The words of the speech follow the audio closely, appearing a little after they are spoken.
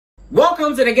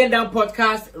Welcome to the Get Down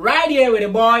podcast, right here with the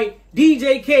boy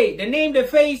DJay. The name, the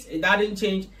face, that didn't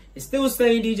change. It's still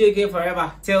staying DJay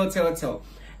forever. Tell.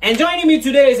 And joining me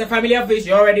today is a familiar face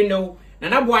you already know.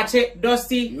 Nana Boache,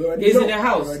 Dusty is in the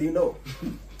house. You already know.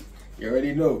 You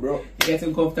already know, bro. You're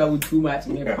getting comfortable with too much.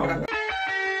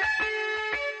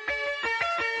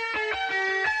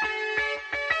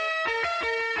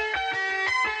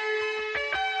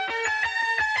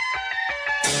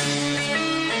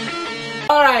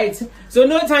 Alright, so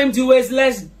no time to waste.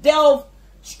 Let's delve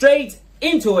straight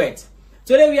into it.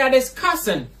 Today we are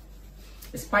discussing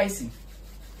spicy.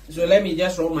 So let me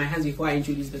just rub my hands before I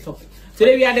introduce the topic.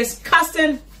 Today we are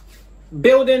discussing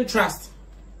building trust.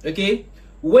 Okay?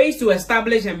 Ways to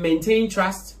establish and maintain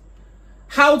trust,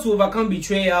 how to overcome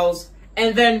betrayals,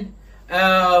 and then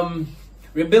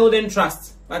rebuilding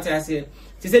trust. What I say?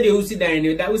 She said they will sit down,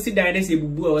 that will sit down and say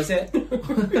boo or say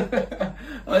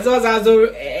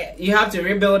also you have to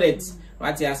rebuild it.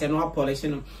 What I say, no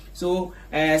polishing. So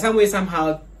some way,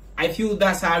 somehow, I feel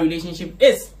that's how our relationship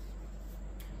is.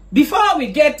 Before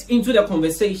we get into the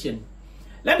conversation,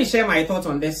 let me share my thoughts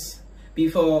on this.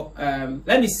 Before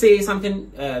let me say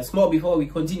something small before we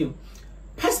continue.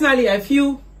 Personally, I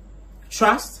feel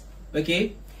trust,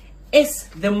 okay, is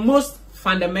the most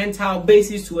fundamental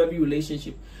basis to every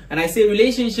relationship. And I say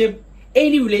relationship,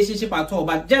 any relationship at all,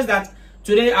 but just that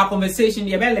today our conversation,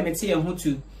 the about limit and who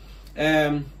to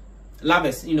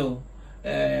lovers, you know,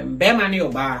 Bemani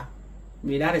or bar. I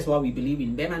mean, that is what we believe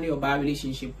in. Bemani or bar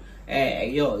relationship,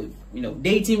 you know,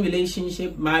 dating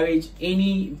relationship, marriage,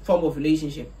 any form of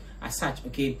relationship as such.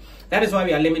 Okay, that is why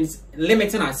we are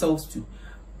limiting ourselves to.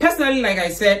 Personally, like I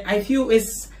said, I feel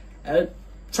it's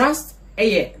trust,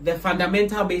 the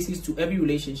fundamental basis to every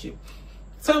relationship.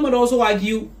 Some would also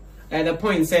argue the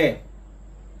point say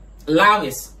love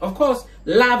is, of course,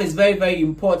 love is very, very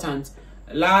important.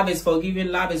 Love is forgiving,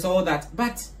 love is all that.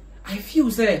 But I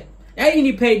feel say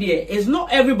it's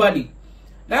not everybody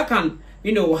that can,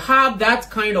 you know, have that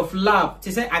kind of love.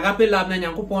 To say agape love na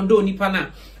nyankopondo ni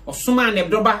pana or suma ne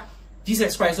droba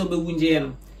Jesus Christ obe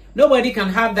wunje. Nobody can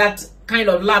have that kind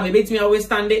of love. It makes me always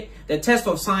stand the test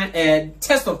of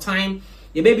time.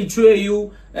 They may betray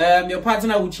you, your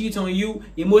partner will cheat on you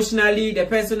emotionally, the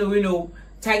person who, you know,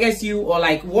 targets you or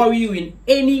like worry you in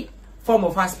any form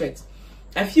of aspect.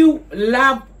 I feel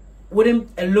love wouldn't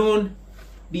alone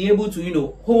be able to, you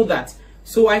know, hold that.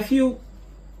 So I feel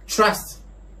trust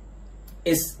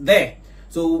is there.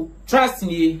 So trust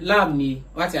me, love me.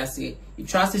 What I say, if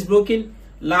trust is broken,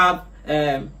 love.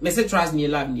 Message trust me,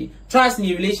 love me. Trust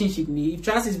me, relationship me. If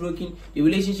trust is broken, the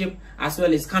relationship as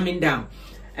well is coming down.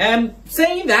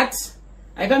 Saying that,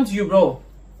 I come to you, bro.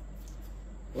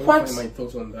 What? My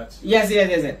thoughts on that? Yes.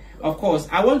 Of course,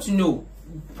 I want to know,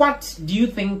 what do you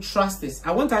think trust is?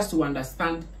 I want us to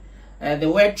understand the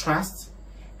word trust,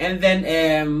 and then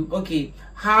okay,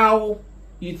 how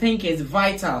you think it's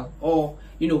vital or,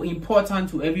 you know, important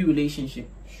to every relationship.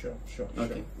 Sure.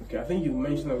 Okay. I think you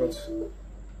mentioned a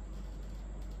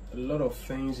lot of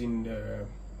things in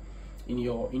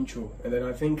your intro, and then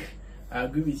I think I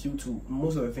agree with you to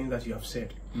most of the things that you have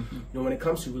said. You know, when it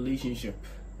comes to relationship,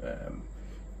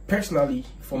 personally,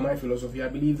 for my philosophy, I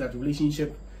believe that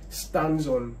relationship stands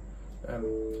on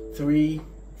three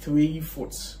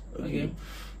foots. Okay?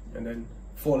 And then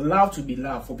for love to be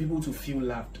loved, for people to feel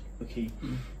loved, okay,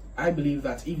 I believe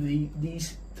that if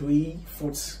these 3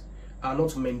 foots are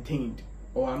not maintained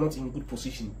or are not in good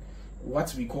position,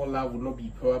 what we call love will not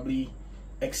be probably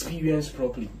experienced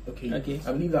properly. Okay.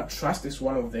 I believe that trust is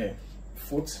one of the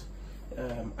foot.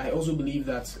 I also believe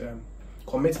that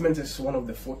commitment is one of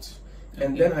the foot,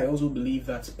 and then I also believe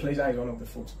that pleasure is one of the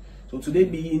foot. So today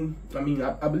being, I mean,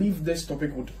 I believe this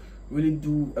topic would really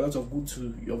do a lot of good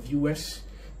to your viewers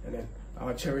and then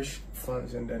our cherished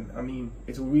fans, and then I mean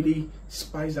it will really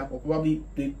spice up, or probably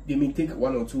they may take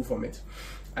 1 or 2 from it.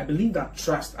 I believe that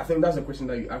trust, I think that's the question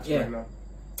that you asked right now.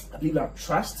 I believe that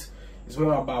trust is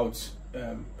more about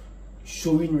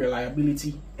showing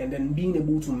reliability and then being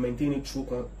able to maintain it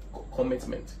through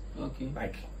commitment. Okay.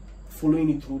 Like following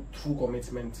it through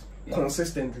commitment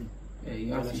consistently. Yeah,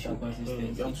 you have to show consistency.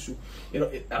 You have to show, you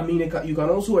know, I mean, you can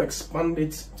also expand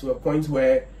it to a point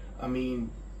where, I mean,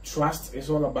 trust is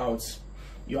all about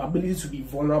your ability to be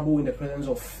vulnerable in the presence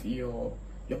of your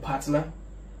partner,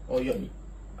 or your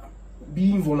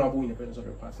being vulnerable in the presence of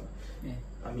your partner. Yeah.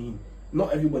 I mean,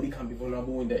 not everybody can be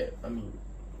vulnerable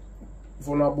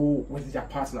vulnerable with their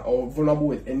partner or vulnerable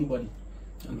with anybody.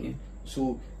 Okay.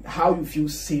 So how you feel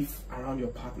safe around your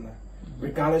partner,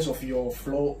 regardless of your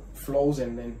flaws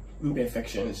and then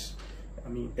imperfections. I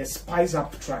mean, it spices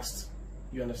up trust.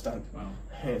 You understand? Wow.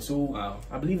 So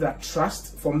I believe that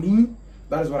trust, for me,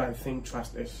 that is what I think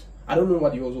trust is. I don't know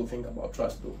what you also think about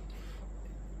trust, though.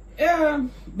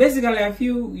 Basically, I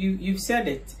feel you've said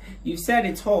it. You've said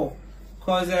it all.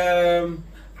 Because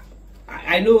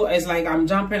I know it's like I'm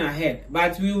jumping ahead,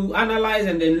 but we'll analyze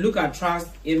and then look at trust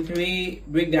in 3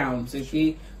 breakdowns.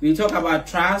 Okay, we talk about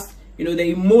trust, you know, the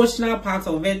emotional part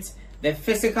of it, the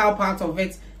physical part of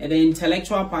it, and the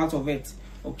intellectual part of it.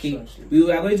 Okay, we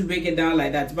are going to break it down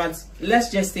like that, but let's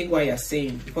just take what you're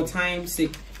saying for time's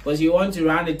sake, because you want to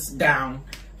run it down.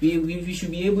 We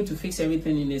should be able to fix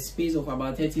everything in a space of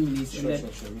about 30 minutes. Sure.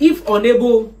 If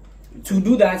unable to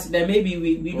do that, then maybe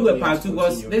we do a part 2,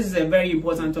 because this is a very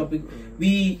important topic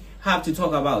we have to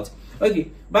talk about. Okay,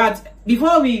 but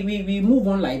before we move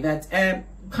on like that,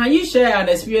 can you share an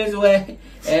experience where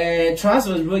trust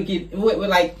was broken,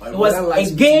 like it was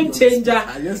a game changer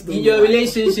in your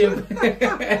relationship?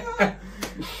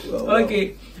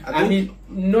 Okay, I mean,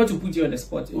 not to put you on the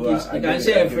spot. You can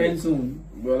share a friend soon.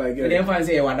 Well, I get it. Then find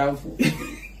say wonderful.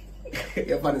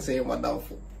 If I say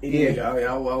wonderful, anyway,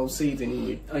 yeah, I'll say it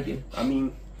anyway. Okay. I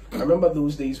mean, I remember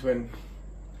those days when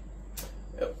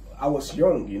I was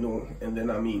young, you know, and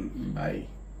then I mean, I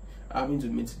happened to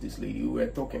meet this lady. We were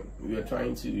talking. We were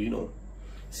trying to, you know,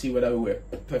 see whether we were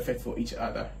perfect for each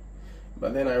other.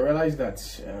 But then I realized that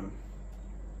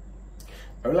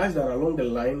along the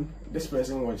line, this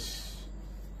person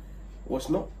was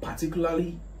not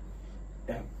particularly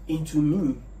into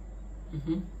me.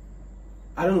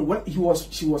 I don't know what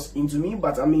she was into me,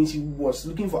 but I mean she was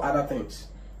looking for other things,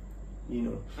 you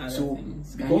know. So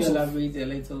things. Can you elaborate a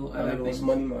little? It was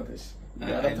money matters.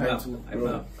 The other time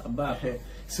too.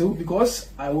 So because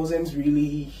I wasn't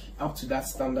really up to that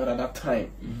standard at that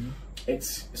time,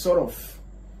 it's sort of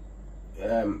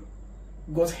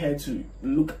got her to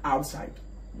look outside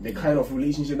the kind of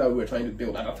relationship that we were trying to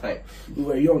build at that time. We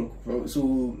were young,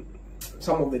 so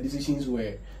some of the decisions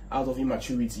were out of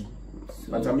immaturity.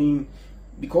 But I mean,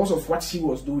 because of what she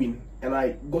was doing, and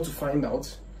I got to find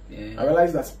out, I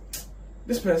realized that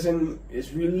this person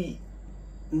is really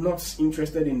not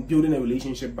interested in building a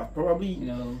relationship, but probably,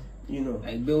 you know,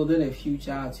 like building a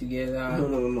future together.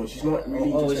 No. She's not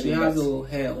really interested. She has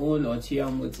her own ulterior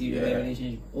motive in the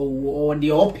relationship, or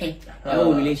the open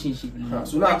relationship.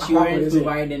 So now she weren't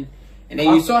providing. And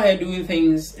then you saw her doing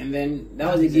things, and then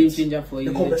that was a game changer for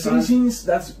you. The conversations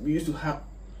that we used to have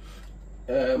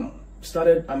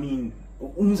started, I mean,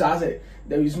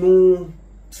 there is no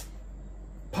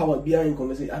power behind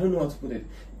conversation. I don't know how to put it.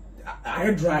 I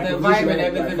had dry. The vibe and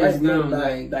everything is down.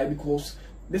 Like because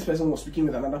this person was speaking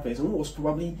with another person who was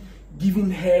probably giving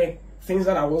her things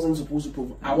that I wasn't supposed to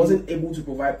provide. I wasn't able to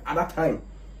provide at that time.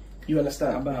 You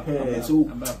understand?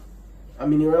 I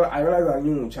mean, I realized that,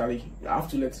 you know, Charlie, I have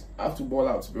to ball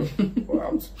out, bro. Ball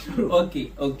out.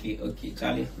 Okay,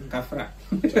 Charlie, Kafra.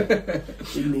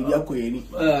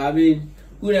 I mean,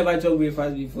 who never took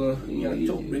breakfast before? You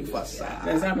took breakfast.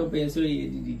 There's no pain, so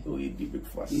you did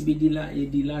breakfast. You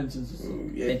did lunch.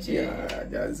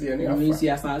 Yeah. I mean, see,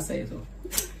 as I say so.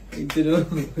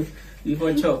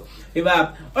 Before chop.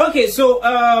 Okay, so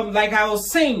like I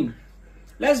was saying,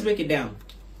 let's break it down.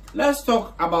 Let's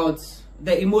talk about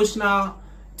the emotional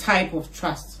type of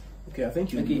trust. Okay, I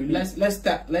think you. Okay, really, let's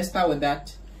start with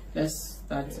that. Let's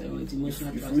start with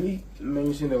emotional trust. You've really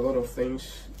mentioned a lot of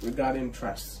things regarding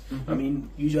trust. I mean,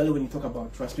 usually when you talk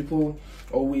about trust, people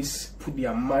always put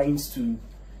their minds to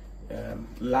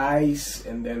lies,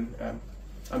 and then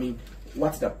I mean,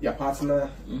 what your partner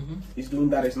is doing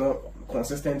that is not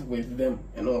consistent with them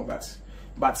and all that.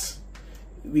 But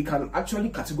we can actually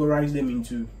categorize them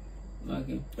into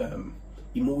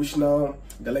emotional,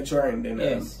 intellectual, and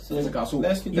then physical. So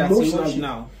let's look at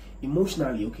emotional.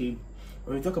 Emotionally, okay.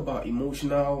 When we talk about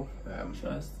emotional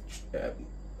trust,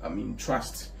 I mean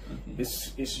trust.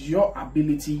 It's your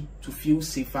ability to feel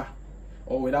safer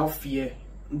or without fear,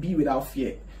 be without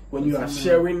fear when you are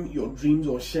sharing your dreams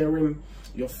or sharing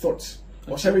your thoughts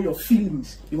or sharing your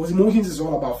feelings, because emotions is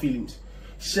all about feelings.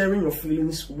 Sharing your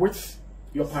feelings with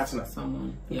your partner.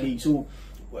 Okay, so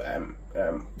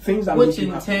things that which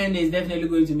in turn is definitely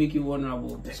going to make you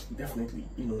vulnerable. Definitely,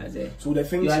 you know. So the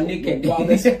things you are naked.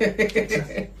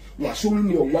 You are showing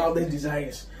your wildest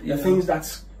desires. The things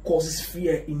that causes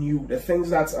fear in you. The things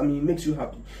that makes you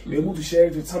happy. You're able to share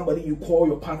it with somebody you call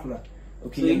your partner.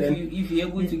 Okay. So if you're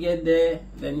able to get there,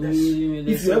 then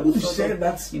if you're able to share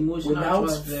that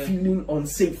without feeling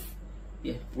unsafe.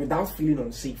 Without feeling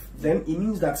unsafe, then it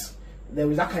means that there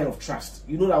is that kind of trust.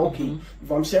 You know that okay,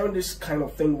 if I'm sharing this kind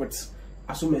of thing with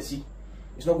Asumesi,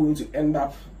 it's not going to end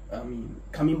up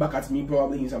coming back at me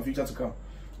probably in some future to come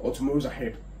or tomorrow's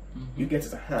ahead. You get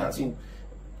it? So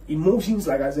emotions,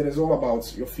 like I said, is all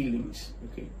about your feelings.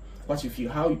 Okay, what you feel,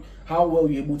 how well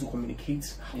you're able to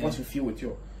communicate what you feel with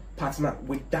your partner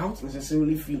without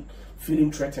necessarily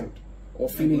feeling threatened or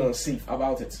feeling unsafe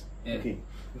about it. Okay.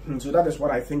 So that is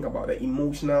what I think about the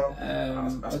emotional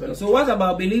aspect. Okay. So what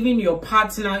about believing your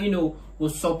partner, you know, will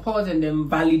support and then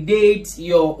validate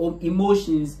your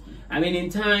emotions? I mean, in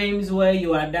times where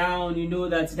you are down, you know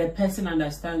that the person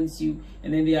understands you,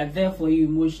 and then they are there for you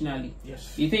emotionally.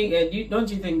 Yes. You think? Don't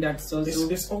you think that's also?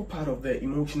 It's all part of the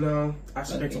emotional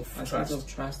aspect of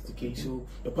trust. Okay. So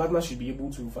your partner should be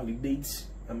able to validate,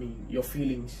 I mean, your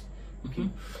feelings. Okay.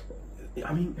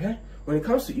 I mean, when it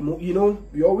comes to you know,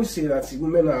 we always say that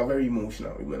women are very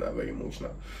emotional. Women are very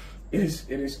emotional. It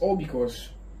is all because.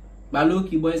 But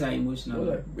low-key boys are emotional.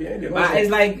 But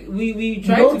it's like we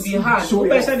try to be hard.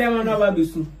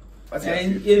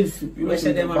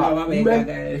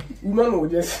 Women will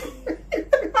just.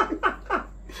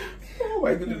 Oh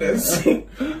my goodness.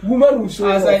 Women will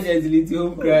show off.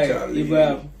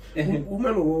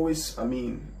 Women will always, I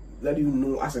mean, let you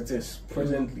know as it is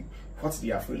presently what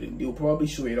they are feeling. They will probably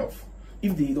show it off.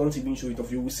 If they don't even show it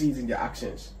off, you will see it in their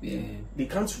actions. Yeah. They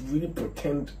can't really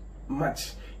pretend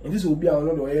much. And this will be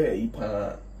another way.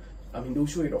 I mean, they'll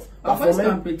show it off. But boys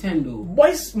can pretend though.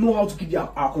 Boys know how to keep their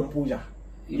composure.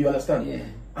 You understand? Yeah.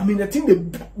 I mean, the thing they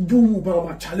do, you don't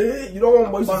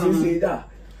want boys to say that.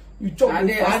 You talk. And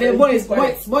the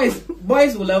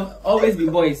boys will always be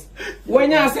boys.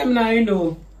 When you ask them now, you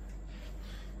know,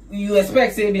 you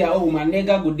expect say they are, oh, my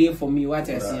nigga good day for me. What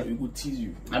I say? We could tease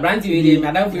you. I brand you,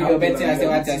 madam, feel your better. I say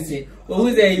what I say. Oh,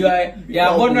 who's there? You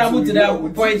are vulnerable to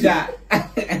that point.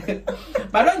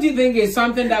 But don't you think it's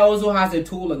something that also has a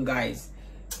toll on guys?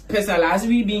 Personally, as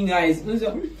we being guys,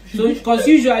 so because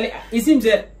usually it seems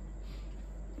that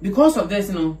because of this,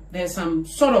 you know, there's some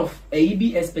sort of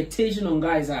a expectation on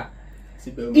guys that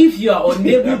if you are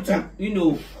unable to, you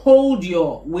know, hold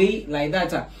your weight like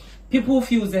that, people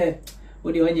feel that.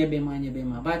 But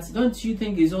don't you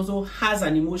think it also has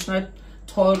an emotional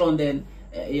toll on then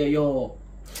your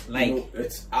like, you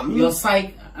know, your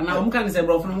psyche? And I'm gonna say,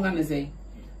 bro, I'm gonna say,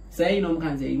 you know, I'm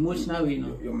gonna say emotional, you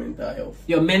know, your mental health.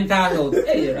 Your mental health.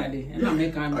 Hey, you're ready. And I'm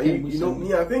making you know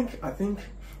me. I think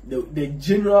the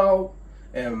general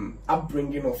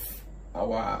upbringing of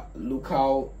our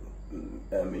local,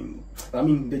 I mean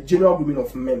the general grooming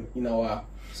of men in our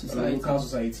local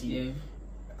society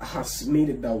has made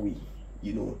it that way.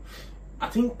 You know, I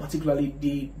think particularly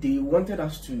they wanted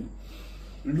us to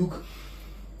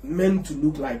men to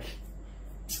look like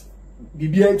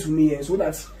BBN to me, and so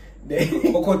that so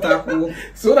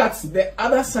that the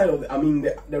other side of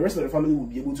the rest of the family will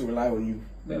be able to rely on you.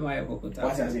 What I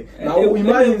say? Now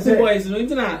imagine say boys, no,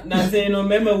 say no,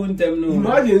 member wouldn't them no.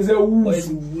 Imagine say who so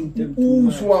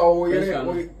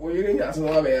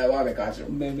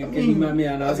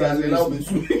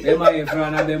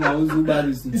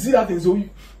you see that thing, so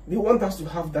they want us to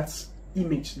have that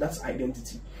image, that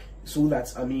identity, so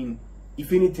that I mean,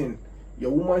 if anything,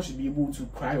 your woman should be able to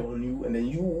cry on you, and then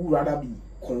you would rather be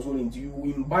consoling to you,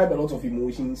 imbibe a lot of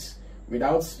emotions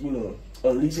without, you know,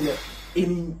 unleashing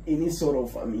any sort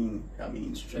of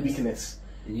weakness.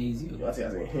 Easy. You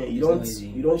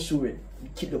don't show it. You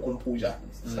keep the composure.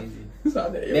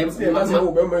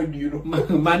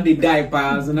 Man, they die,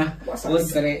 pals.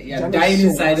 You're dying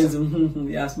inside.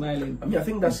 You're smiling. I mean, I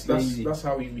think that's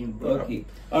how we've been brought up.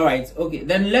 All right. Okay.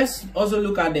 Then let's also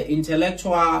look at the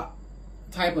intellectual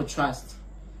type of trust.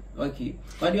 Okay.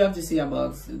 What do you have to say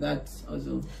about that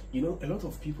also? You know, a lot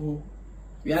of people.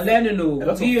 We are learning,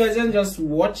 though. You just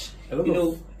watch, you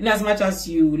know, in as much as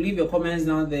you leave your comments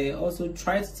down there, also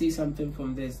try to see something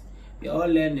from this. We're all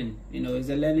learning, you know, it's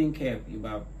a learning curve.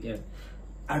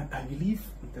 I believe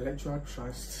intellectual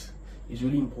trust is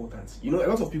really important. You know, a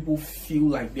lot of people feel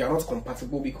like they are not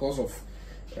compatible because of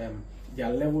their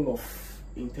level of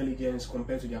intelligence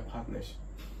compared to their partners.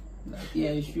 Yeah,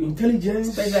 it's true. Intelligence,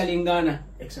 especially in Ghana.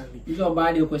 Exactly. You know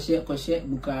about the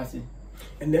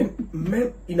and then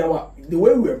men, in the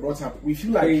way we were brought up, we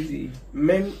feel like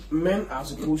men are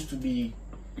supposed to be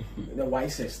the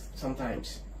wisest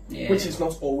sometimes, which is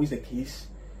not always the case.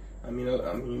 I mean,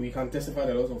 we can testify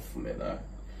that a lot of men are.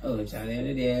 Oh,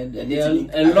 Charlie, there are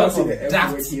a lot of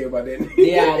daft here, but then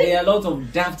there are a lot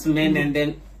of daft men, and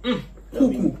then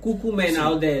cuckoo men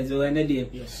out there. So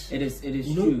yes, it is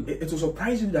true. It will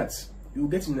surprise you that you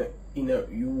get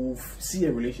you will see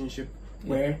a relationship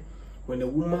where when the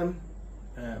woman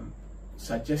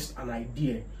suggests an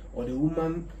idea, or the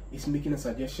woman is making a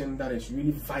suggestion that is really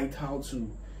vital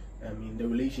to the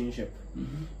relationship,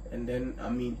 and then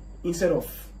instead of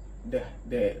the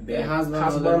husband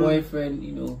or the boyfriend,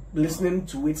 you know, listening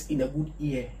to it in a good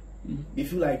ear, they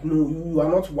feel like, no, you are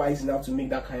not wise enough to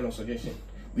make that kind of suggestion.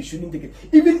 we shouldn't take it,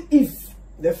 even if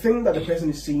the thing that the person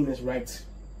is saying is right,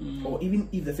 or even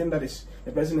if the thing that is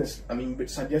the person is, I mean,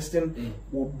 suggesting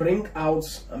will bring out,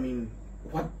 I mean,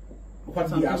 what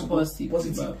they are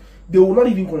positive. They will not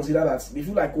even consider that. They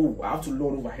feel like, oh, I have to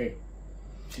lord over her.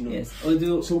 You know? Yes.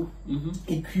 Although, so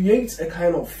it creates a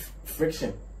kind of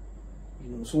friction.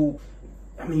 You know, so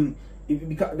I mean,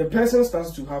 because the person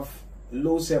starts to have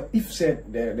low self. If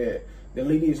said the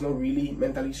lady is not really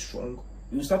mentally strong,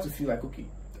 you start to feel like, okay,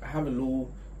 I have a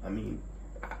low. I mean,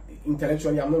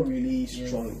 intellectually, I'm not really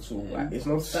strong, so it's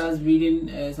not. Starts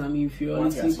reading some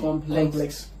inferiority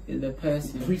complex in the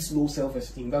person. Breeds low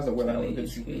self-esteem. That's the word I wanted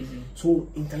to. So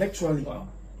intellectually,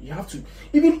 you have to,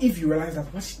 even if you realize that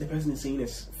what the person is saying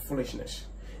is foolishness,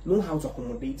 know how to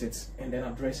accommodate it and then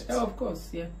address it. Oh, of course,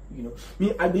 yeah. You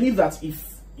know, I believe that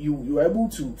if you are able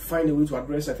to find a way to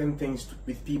address certain things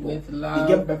with people, with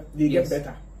love, they get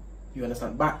better. You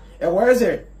understand? But where is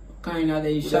it? Kind of,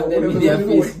 they shut them in their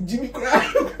face. Jimmy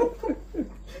cry.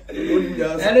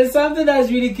 And it's something that's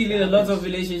really killing a lot of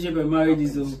relationships and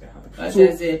marriages. As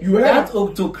I say, that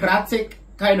autocratic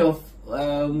kind of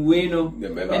way, no.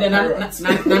 And then Nana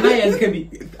is Kebi.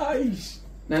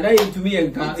 Nana to me,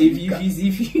 if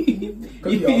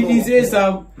he says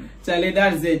some, Charlie,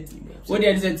 that's it. What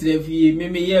they said to the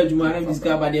maybe yeah, Jumana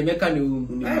discover the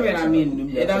mechanism. I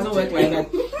mean, it doesn't work like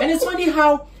that. And it's funny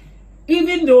how,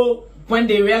 even though when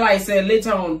they realize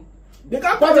later on,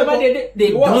 whatever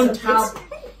they don't have.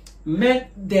 Men,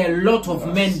 there are a lot of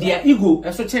men. Their ego.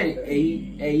 So change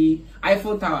a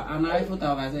Eiffel Tower, an Eiffel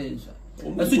Tower. I say,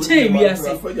 so change we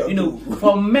are, you know,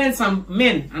 for men, some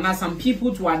men and some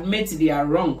people to admit they are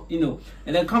wrong, you know,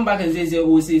 and then come back and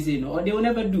say no, or they will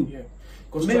never do. Yeah,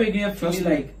 because maybe they feel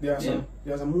like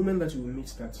there's a moment that you will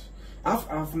meet that.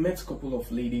 I've met a couple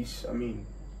of ladies. I mean,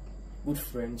 good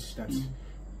friends that.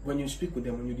 When you speak with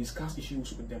them, when you discuss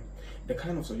issues with them, the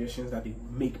kind of suggestions that they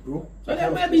make, bro. You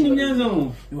are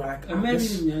like,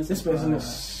 this person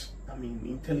is, I mean,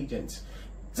 intelligent.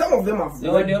 Some of them have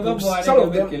some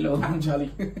of them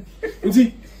actually. You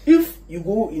see, if you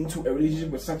go into a relationship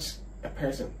with such a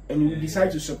person and you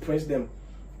decide to suppress them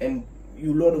and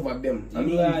you lord over them, I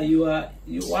mean,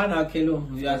 you wanna kill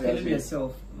them. You are killing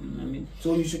yourself. I mean,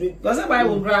 so you should. Because the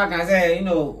Bible crack and say, you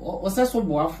know, what's that so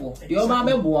boa for? Your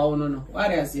mama boa no. What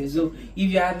I say. So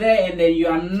if you are there and then you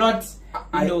are not,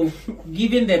 you know,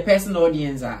 giving the person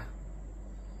audience,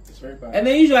 it's very bad. And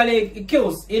then usually it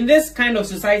kills in this kind of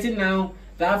society now.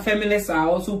 That feminists are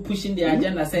also pushing the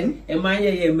agenda, saying,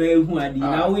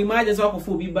 now we might just walk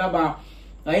for be baba.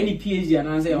 Any PhD and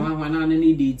answer one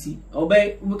any deity.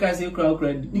 Obey because you crowd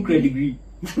degree.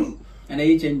 And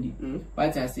HND.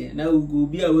 What I say now go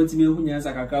be able to me who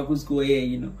nyasa kakra school here,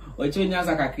 you know. Or to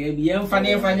nyasa kakra be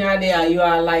funny there you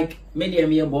are like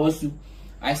medium year boss.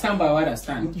 I stand by what I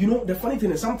stand. You know, the funny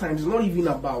thing is sometimes it's not even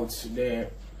about the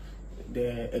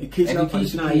educational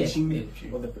qualification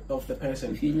of the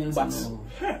person. But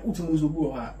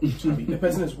the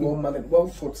person is well mannered, well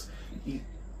thought.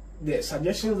 The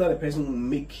suggestions that the person will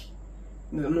make,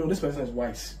 no, this person is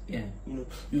wise. Yeah. You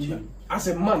know, as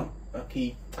a man,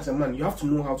 okay, as a man, you have to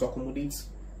know how to accommodate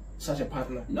such a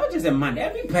partner. Not just a man,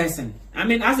 every person. I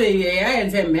mean, as a I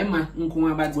and say member,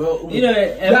 but well, you know,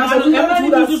 a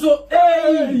man also,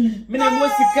 hey,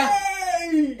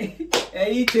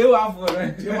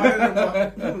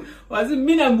 was it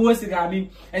Mina? I mean,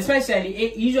 especially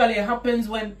it usually happens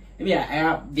when they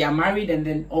are married and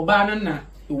then Obana.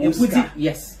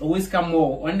 Always come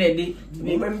more when they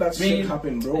when that shit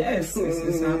happen, bro. Yes,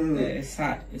 it's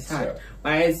hard. It's hard.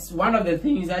 But it's one of the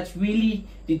things that really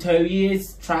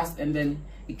deteriorates trust and then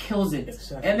it kills it.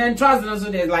 Exactly. And then trust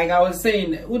also there's like I was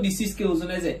saying, who the skills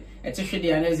and is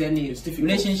especially and any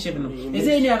relationship. Is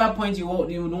there any other point you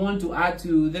would want to add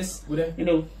to this? With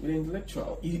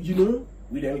intellectual, you know,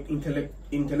 with the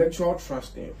intellectual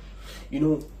trust there, you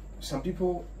know, some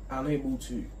people are not able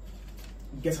to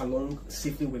get along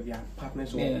safely with their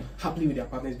partners or happily with their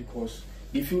partners because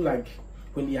they feel like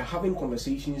when they are having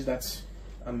conversations that,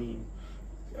 I mean,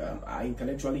 are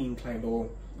intellectually inclined or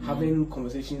having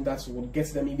conversations that will get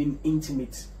them even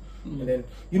intimate, and then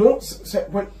you know,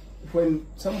 when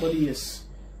somebody is,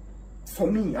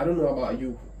 for me, I don't know about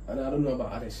you and I don't know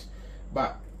about others,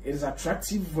 but it's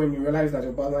attractive when you realize that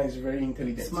your partner is very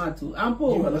intelligent, smart too.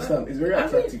 You understand? It's very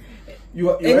attractive. You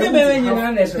are able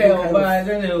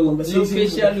to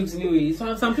facial looks anyway.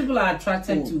 Some people are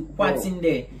attracted to what's in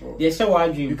there. They show our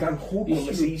dream. You can hold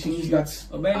conversations that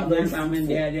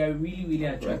they are really, really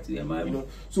attractive. You know,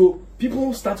 so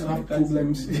people start to have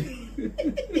problems.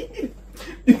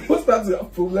 People start to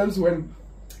have problems when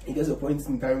it gets a point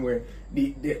in time where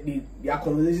their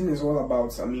conversation is all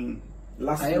about, I mean,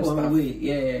 last I one way,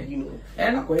 yeah. You know,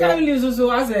 and currently also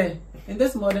as a in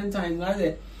this modern times, as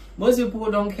a most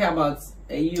people don't care about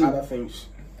you other things.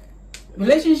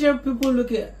 Relationship people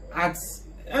look at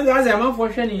and as a man for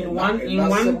in one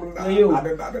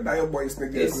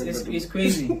it's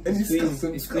crazy.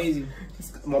 It's crazy.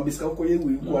 My biscuit we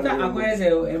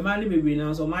a man baby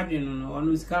now so imagine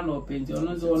on scan or paint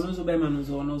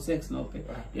no sex no pay.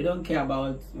 They don't care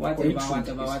about whatever.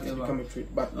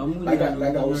 But like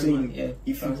I was saying,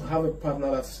 if you have a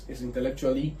partner that is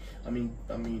intellectually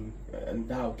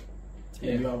endowed,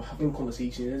 and you are having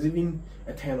conversations, there's even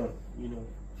a turn on, you know.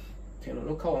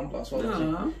 Look how 1 + 1.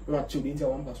 You are 2 into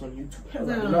 1 + 1. You 2.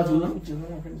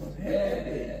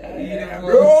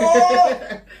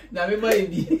 Now we might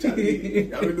be.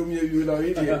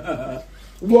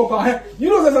 You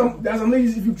know, there's some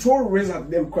ladies. If you throw rays at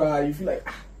them, cry. You feel like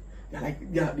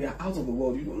they are out of the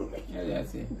world. You don't know.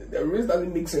 The race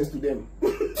doesn't make sense to them.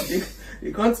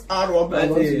 they can't add 1 + 1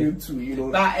 to you too. You know.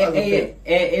 But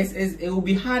it will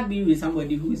be hard being with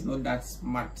somebody who is not that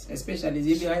smart, especially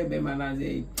if you are a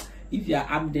man. If you are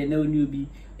up there, no newbie.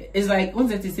 It's like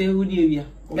once I say who do you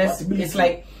it's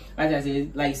like I say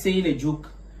like saying a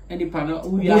joke. And the partner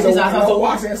who's it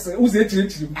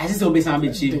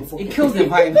kills the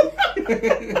vibe.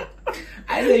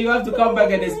 I say you have to come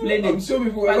back and explain it. I'm sure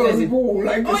people like this.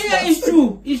 Oh yeah,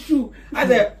 it's true. I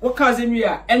say what cousin we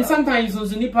are, and sometimes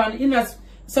also Nipan in us.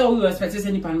 So we were expecting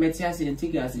any Nipan Metias and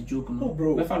take it as a joke. No,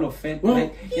 bro. We found offense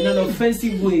like in an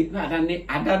offensive way. No, I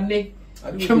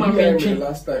don't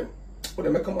last time.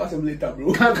 But they come ask him later,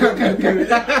 bro.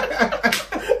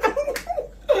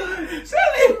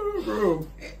 Bro.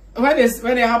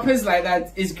 When it happens like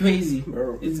that, it's crazy.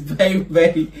 Bro. It's very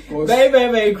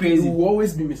crazy. You will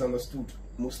always be misunderstood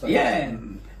most times. Yeah.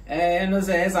 And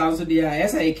also, it's also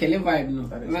a killing vibe, no.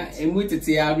 I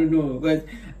don't know, but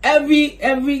every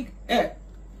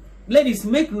ladies,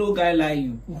 make no guy like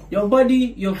you. Your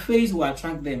body, your face will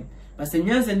attract them. But the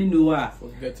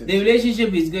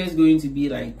relationship is going to be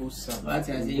like go south.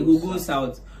 It will go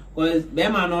south. Because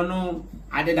Bema no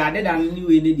I did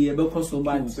anyway the because so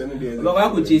bad. But I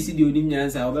could chase the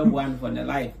answer or one for the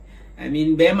life. I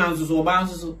mean Bema so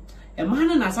bounce a man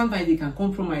and sometimes they can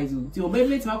compromise you. To obey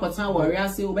let my time warrior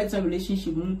say better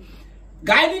relationship.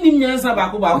 Guiding him answer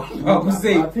back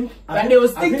say. And they will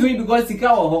stick to it because he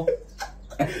can't.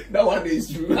 That one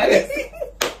is true.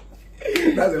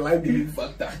 That's a life-giving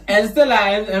factor. And still,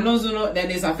 and also know that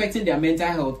it's affecting their mental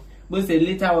health. But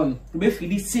later on, we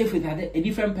feel safe with a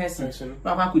different person.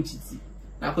 Papa could cheat.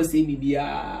 I could say, "Baby,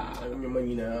 I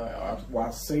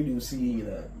was saying you see,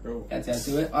 bro." That's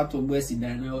out of West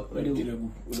now.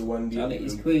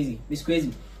 It's crazy. It's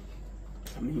crazy.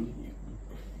 I mean,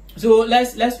 so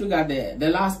let's look at the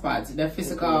last part, the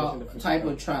physical type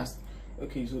of trust.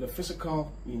 Okay, so the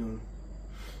physical, you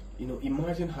know,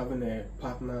 imagine having a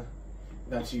partner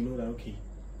that you know that okay,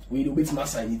 we do with my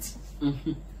sanity,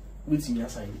 with your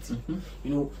sanity. You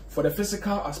know, for the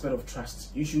physical aspect of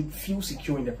trust, you should feel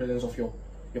secure in the presence of your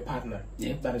partner.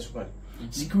 Yeah, that is one.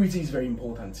 Security is very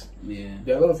important. Yeah,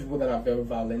 there are a lot of people that are very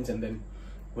violent, and then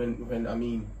when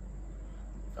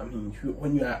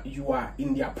you are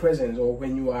in their presence or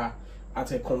when you are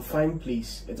at a confined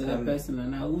place, it's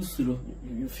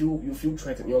you feel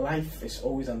threatened. Your life is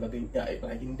always under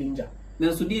like in danger.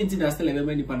 Now, so the entity still a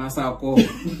very panasa call.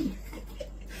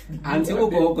 Until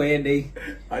go day.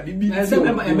 I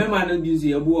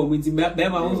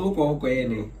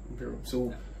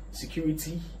so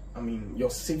security, I mean, your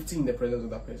safety in the presence of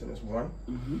that person is one,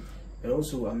 and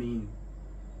also, I mean,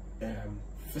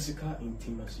 physical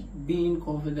intimacy, being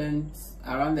confident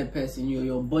around the person,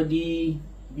 your body.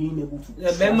 Being able to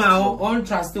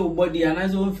trust your body and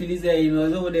as you feel there, you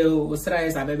know, the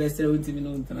stress I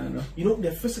you know,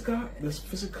 the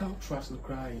physical trust and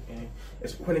cry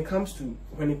when it comes to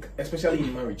especially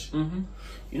in marriage.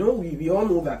 You know, we all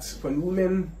know that when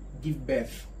women give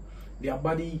birth, their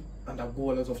body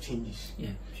undergo a lot of changes.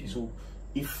 Yeah. So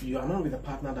if you are not with a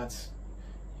partner that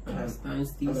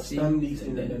understand these things,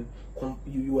 and then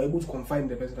you are able to confide in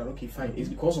the person that okay, fine, it's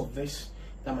because of this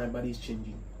that my body is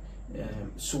changing.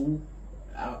 So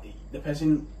the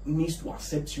person needs to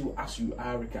accept you as you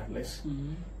are regardless.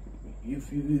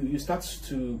 You start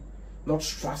to not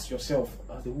trust yourself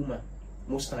as a woman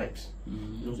most times,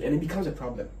 and it becomes a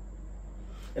problem.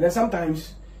 And then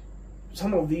sometimes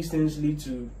some of these things lead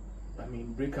to, I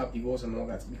mean, breakup, divorce and all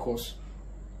that, because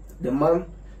the man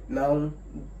now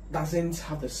doesn't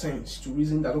have the sense to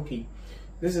reason that okay,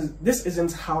 this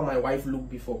isn't how my wife looked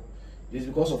before. It's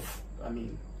because of, I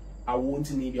mean, I won't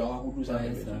maybe or I will do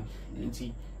something.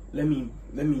 Let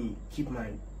me keep my,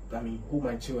 I mean, hold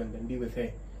my child and then be with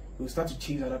her. He'll start to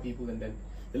chase other people, and then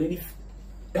the lady,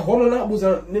 the whole was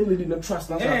lady not trust.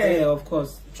 Yeah, of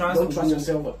course. Don't trust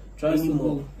yourself. Trust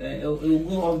anymore. It will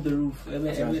go off the roof.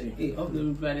 Off the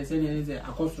roof.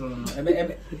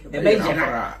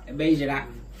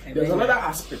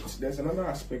 There's another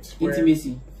aspect.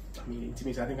 Intimacy. I mean,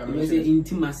 intimacy. I think I'm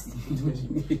intimacy.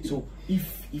 So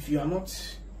if you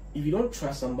don't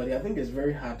trust somebody, I think it's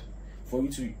very hard for you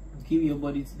to give your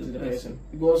body to the person.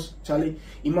 Because Charlie,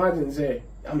 imagine say,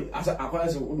 I mean, as a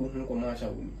commercial.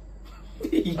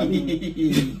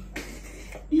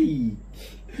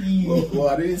 Well,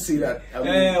 I didn't see that. I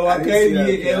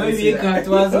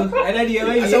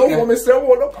said, for myself,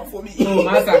 look for me. Oh,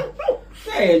 master.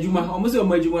 Hey, Juma, almost a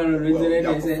major one.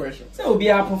 So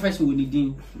be our professional with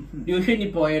the you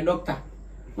shouldn't for a doctor.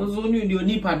 Also, you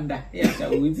need panda. Yes, I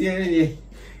would say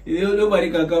nobody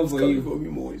can come for you.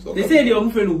 They say the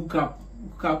young friend hook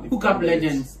up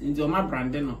legends into my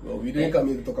brand. Well, we didn't come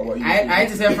here to talk about you. I had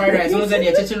to say fried rice. So that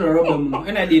you're touching a rubber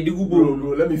and I did do bro.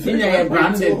 Let me finish.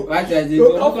 Branded. What is it?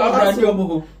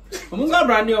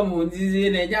 Brand new. This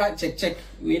is check.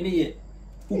 We need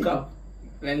hook up.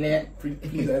 Please, I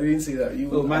didn't say that.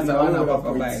 You master,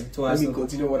 let me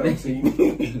continue what I'm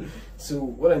saying. So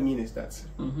what I mean is that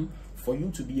for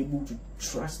you to be able to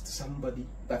trust somebody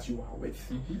that you are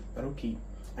with, that okay,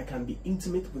 I can be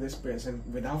intimate with this person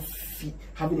without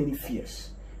having any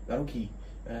fears. That okay,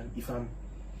 if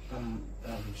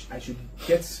I should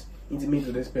get intimate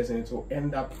with this person, it will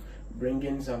end up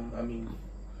bringing some, I mean,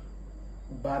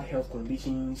 bad health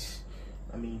conditions.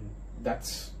 I mean, that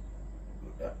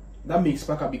may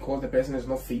spark up because the person is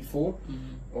not faithful,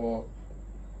 or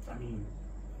I mean,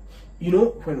 you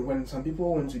know, when some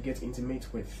people want to get intimate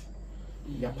with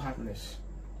their partners,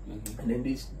 and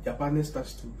then their partner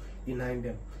starts to deny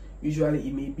them. Usually,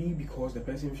 it may be because the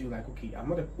person feels like, okay, I'm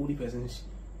not the only person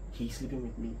he's sleeping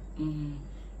with me.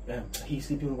 He's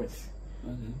sleeping with.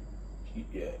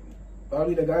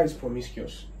 Probably the guy is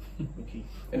promiscuous. Okay.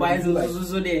 But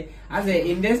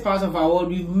in this part of our world,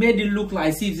 we've made it look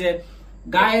like if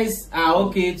guys are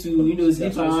okay to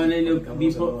sleep around and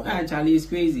people. Actually, it's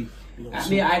crazy. I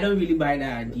mean, I don't really buy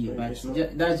that idea, but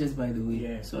that's just by the way.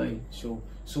 Yeah. Sorry. So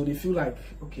they feel like,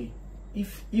 okay,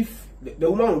 if the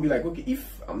woman will be like, okay,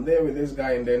 if I'm there with this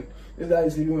guy and then this guy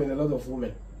is living with a lot of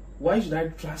women, why should I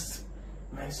trust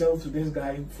myself to this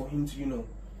guy for him to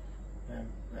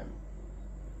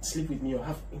sleep with me or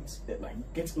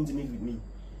get intimate with me?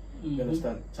 You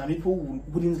understand? Some people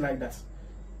wouldn't like that.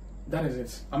 That is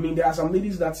it. I mean, there are some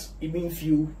ladies that even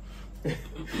feel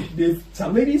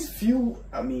some ladies feel,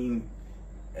 I mean,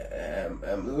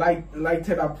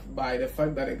 lighted up by the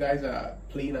fact that the guys are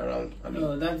playing around. I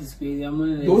mean, that is crazy.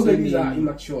 Those ladies are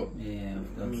immature. Yeah,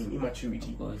 I mean,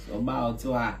 immaturity. Of course. About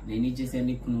they need to send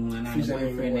and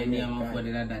boyfriend and amount for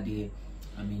the other day.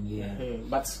 I mean, yeah.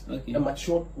 But a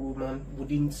mature woman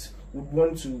would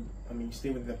want to, I mean,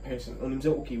 stay with the person. On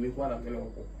himself, okay, with what I'm gonna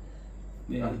go.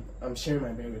 Yeah. I'm sharing my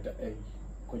bed with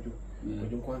Kojo. I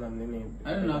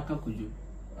don't know how Kojo.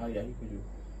 Ah, yeah, you Kojo.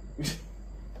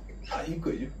 You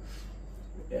Kojo.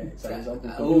 Yeah, so that's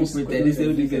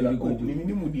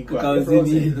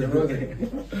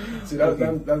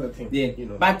the thing. Yeah, you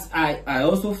know. But I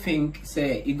also think,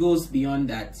 say, it goes beyond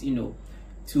that. You know,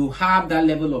 to have that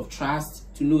level of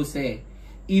trust, to know, say,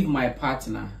 if my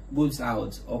partner goes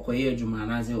out or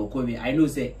I know,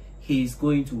 say, he's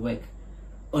going to work.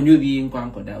 On you being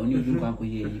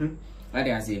like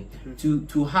I say,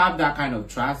 to have that kind of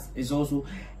trust is also,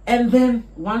 and then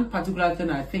one particular thing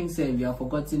I think we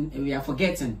are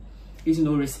forgetting is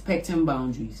respecting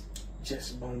boundaries.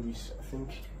 Just boundaries, I think.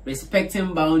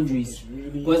 Respecting boundaries,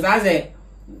 because as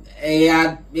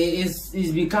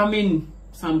it's becoming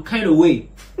some kind of way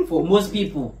for most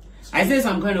people. I say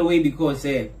some kind of way because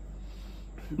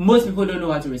most people don't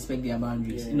know how to respect their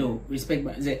boundaries. Respect.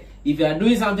 If you are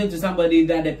doing something to somebody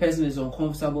that the person is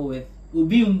uncomfortable with, will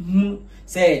be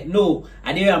say no.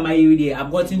 I didn't my idea. I've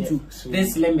gotten to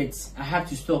this limits. I have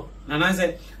to stop. And I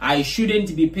said I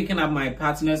shouldn't be picking up my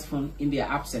partner's phone in their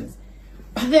absence.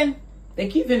 But then the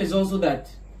key thing is also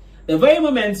that the very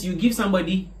moment you give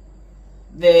somebody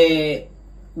the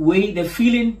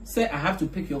feeling, say I have to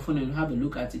pick your phone and have a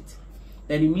look at it,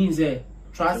 then it means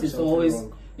trust is always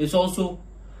wrong. It's also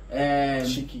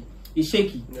shaky. It's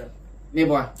shaky. Yeah.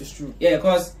 Neighbor. It's true. Yeah,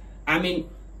 because I mean,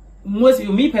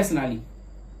 me personally,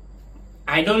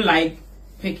 I don't like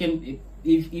picking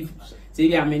if say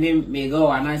my name may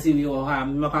go and I see you or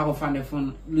I'm not going to find the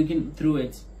phone looking through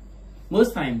it.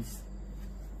 Most times,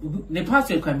 the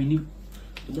password can be new.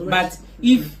 But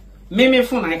if my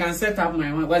phone, I can set up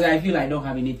my one because I feel I don't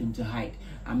have anything to hide.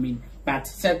 I mean, But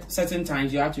certain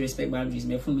times you have to respect boundaries.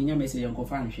 Me phone me message and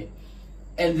confirm share.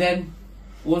 And then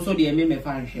also the me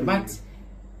fan share. But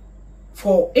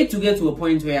for it to get to a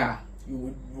point where you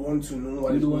would want to know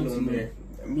what is going on there,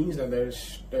 it means that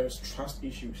there's trust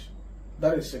issues.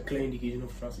 That is a clear indication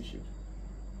of trust issues.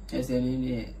 I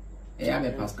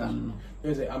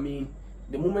mean,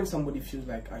 the moment somebody feels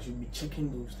like I should be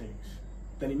checking those things,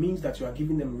 then it means that you are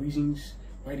giving them reasons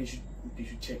why they should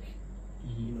check.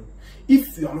 You know,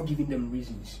 if you are not giving them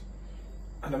reasons,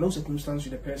 and under no circumstance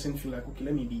should the person feel like, okay,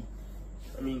 let me be.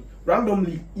 I mean,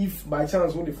 randomly, if by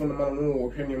chance what the phone man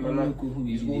or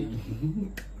is good,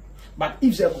 but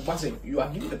if you are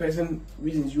giving the person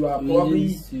reasons, you are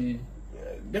probably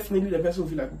definitely the person will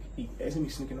feel like, okay, isn't me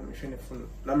sneaking on my phone?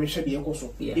 I'm sure the echo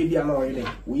so maybe I'm not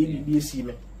there. We be a see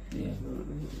me.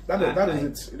 That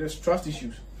is it. There's trust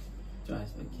issues.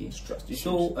 Trust, okay. It's trust issues.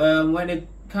 So when it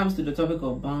comes to the topic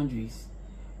of boundaries,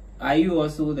 are you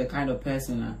also the kind of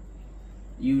person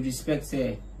you respect,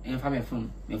 say, and if I'm a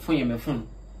phone,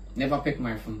 never pick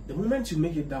my phone? The moment you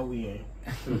make it that way,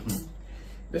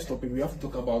 this topic we have to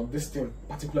talk about this thing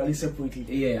particularly separately.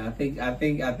 Yeah, I think so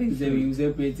we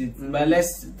separate it. But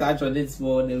let's touch on it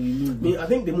more, then we move. I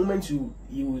think the moment you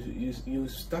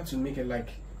start to make it like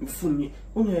phone me,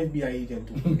 when you FBI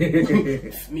agent,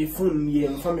 me phone me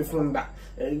and family phone that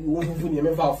you want phone me,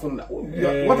 phone that.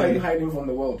 What are you hiding from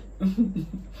the world?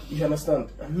 You understand?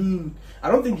 I mean, I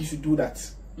don't think you should do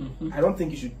that. I don't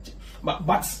think you should.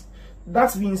 But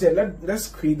that being said, let's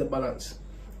create the balance.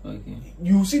 Okay.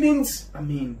 You shouldn't. I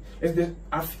mean,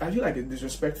 I feel like it's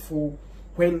disrespectful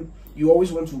when you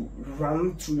always want to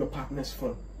run through your partner's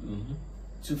phone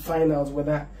to find out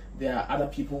whether there are other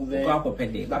people there. I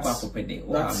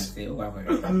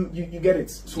mean, you get it.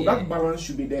 So that balance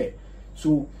should be there.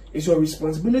 So it's your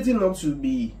responsibility not to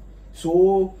be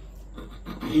so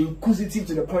inquisitive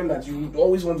to the point that you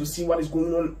always want to see what is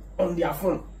going on their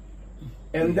phone.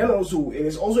 And then also, it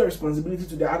is also a responsibility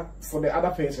for the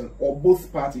other person or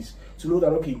both parties to know that,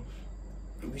 okay,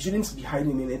 we shouldn't be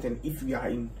hiding anything if we are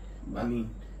in. I mean,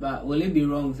 but will it be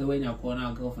wrong so when you're calling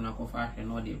a girlfriend a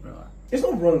fashion or the brother? It's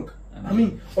not wrong. I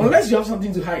mean, unless you have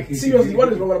something to hide. Seriously,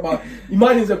 what is wrong about?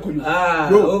 Imagine the call you.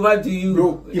 Bro, over to you.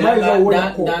 Bro, imagine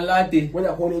when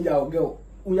you're calling your girl.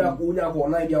 Unya ko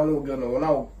na dia no girl no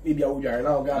na e bia wo dware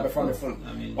na o ga be fa me phone.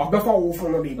 Wa be fa wo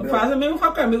phone no dey. Fa me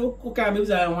fa ka me ko ka me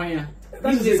za hwan ya.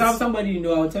 If there's somebody you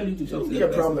know, I'll tell you to stop. It's a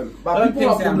problem. But don't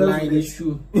think I'm lying, it's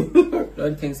true.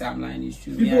 Don't think I'm lying, it's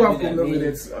true. People have problems with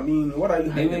it. I mean, what are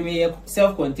you hiding? Me a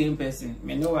self-contained person.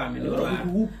 Me know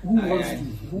who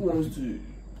wants to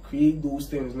create those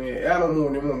things, man? I don't know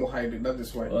anyone will hide it. That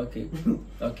is why. Okay.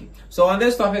 Okay. So on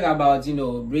this topic about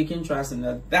breaking trust and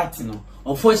that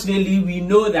unfortunately we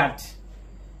know that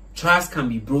trust can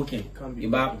be broken.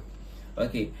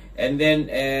 Okay. And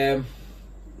then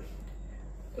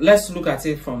let's look at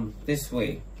it from this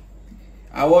way.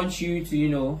 I want you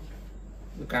to,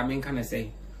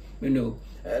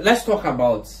 let's talk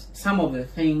about some of the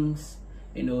things,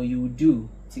 you do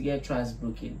to get trust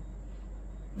broken.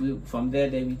 From there,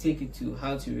 then we take it to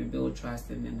how to rebuild trust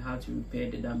and then how to repair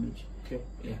the damage. Okay.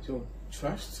 Yeah. So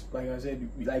trust, like I said,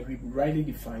 like we rightly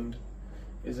defined,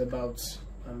 is about,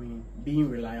 being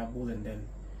reliable and then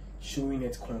showing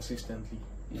it consistently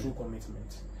through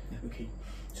commitment. Yeah. Okay.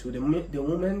 So the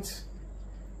moment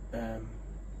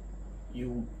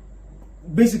you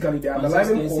basically the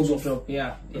underlying cause of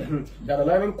the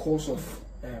underlying cause of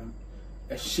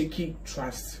a shaky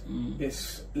trust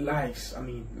is lies.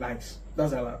 Lies.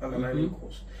 That's the underlying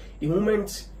cause. The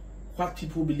moment what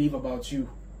people believe about you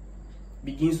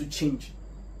begins to change,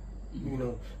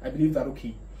 I believe that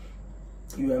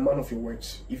you are a man of your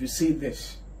words. If you say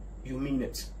this, you mean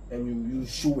it, and you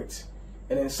show it,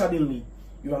 and then suddenly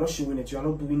you are not showing it. You are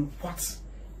not doing what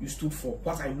you stood for,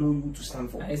 what I know you to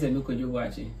stand for. I said, look at you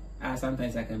watching.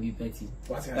 Sometimes I can be petty.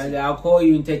 I'll call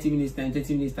you in 30 minutes time.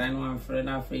 30 minutes time. One friend,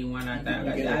 one at time.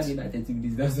 I did that 30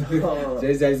 minutes. That's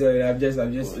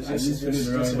I'm just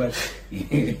feeling wrong. But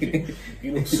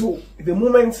so the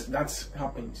moment that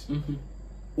happens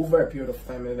over a period of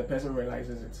time, and the person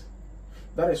realizes it,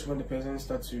 that is when the person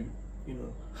starts to,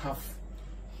 have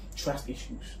trust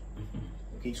issues.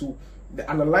 Okay, so the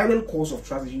underlying cause of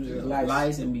trust issues is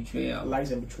lies and betrayal.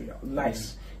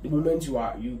 Lies. The moment you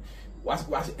are and you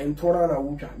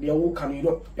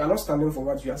are not standing for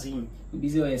what you are saying.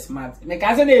 Busy or smart. The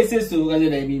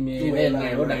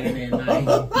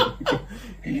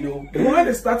moment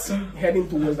they start heading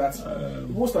towards that,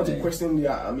 people start to question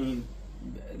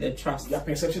their trust, their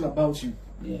perception about you.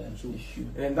 Yeah. So,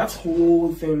 and that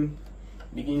whole thing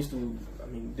begins to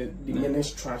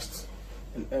diminish trust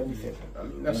and everything. I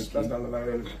mean, that's the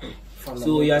underlying.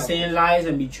 So you are saying lies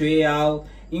and betrayal,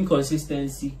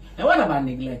 inconsistency, and what about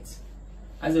neglect?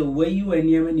 As a way you and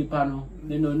near many panel,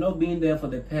 not being there for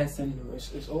the person.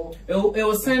 It's all. It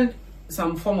will send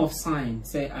some form of sign.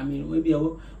 Say, I mean, maybe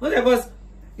because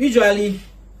usually,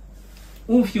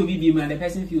 if you be man, the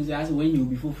person feels that's when you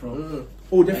be full from.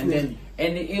 Oh, definitely.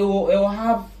 And it will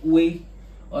have way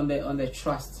on the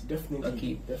trust. Definitely.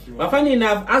 Okay. Definitely. But funny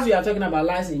enough, as we are talking about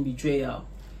lies and betrayal,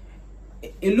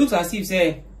 it looks as if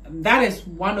say that is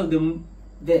one of the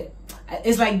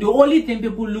it's like the only thing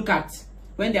people look at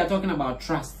when they are talking about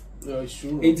trust. Yeah, it's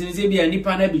true. It's be any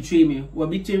partner betray me, or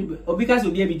because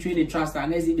will be betray the trust,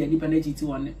 and let's say be any partner cheat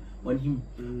on him.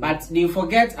 But they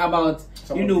forget about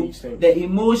the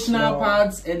emotional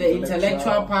parts and the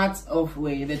intellectual parts of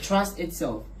the trust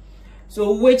itself.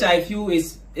 So which I feel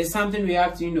is something we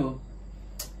have to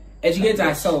educate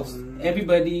ourselves.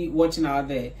 Everybody watching out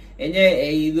there, and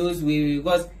those way,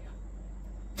 because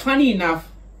funny enough,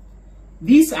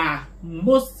 these are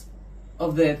most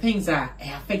of the things that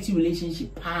affect your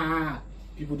relationship.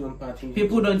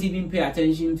 People don't even pay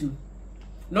attention to.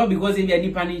 Not because they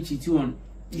are panic cheat on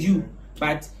you,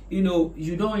 but you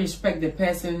don't respect the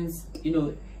person's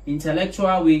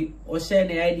intellectual way or share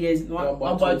the ideas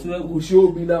about who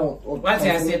should be now. What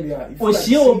I said, or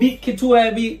she will be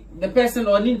the person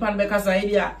or Nimpan Becca's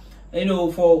idea,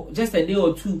 for just a day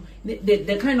or two.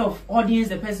 The kind of audience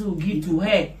the person will give to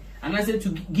her, and I said to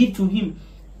give to him,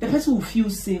 the person will feel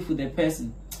safe with the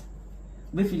person.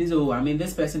 We feel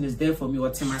this person is there for me,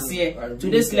 or to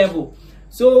this level.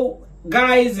 So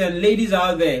guys and ladies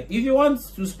out there, if you want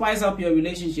to spice up your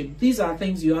relationship, these are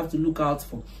things you have to look out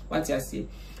for. What I say,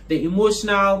 the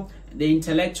emotional, the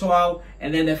intellectual,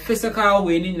 and then the physical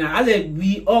way. As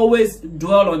we always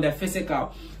dwell on the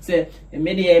physical. Say,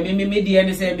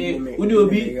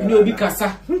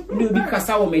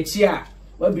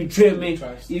 what betray me?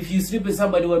 Trust. If you sleep with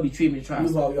somebody, what betray me?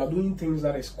 Trust. You are doing things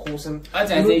that is causing.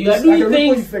 You are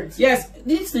doing things. Yes,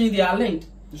 these things they are linked.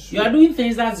 You are doing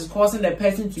things that is causing the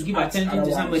person to give attention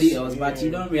to somebody else, but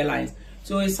you don't realize.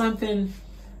 So it's something,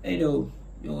 we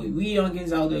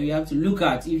youngins out there, we have to look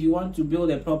at if you want to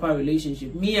build a proper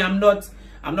relationship. Me, I'm not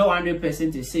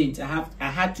 100% a saint. I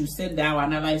had to sit down,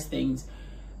 analyze things.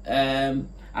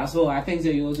 As well, I think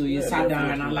that you sat down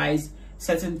and analyze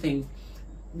certain things.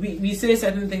 We say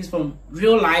certain things from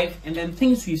real life, and then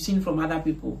things we've seen from other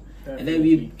people, and then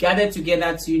we gather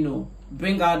together to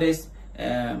bring out this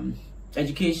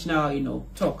educational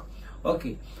talk.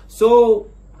 Okay, so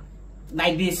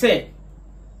like they said,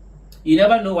 you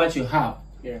never know what you have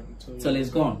till it's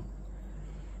gone.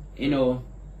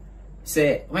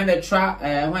 Say when the trust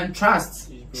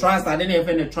I didn't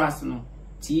even the trust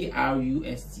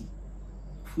TRUST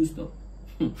full stop.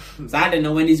 So I don't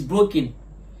know when it's broken.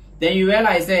 Then you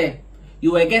realize that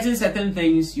you were getting certain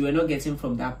things you were not getting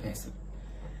from that person.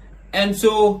 And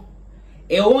so,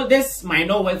 this might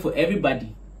not work for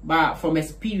everybody. But from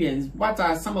experience, what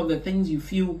are some of the things you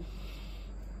feel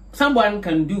someone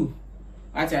can do?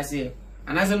 What I say,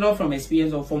 and as not from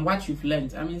experience or from what you've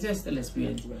learned. I mean, it's still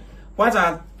experience. What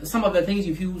are some of the things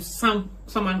you feel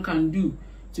someone can do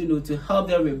to help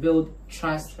them rebuild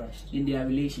trust in their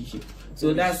relationship?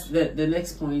 So that's the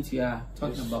next point we are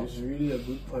talking about. It's really a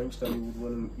good point that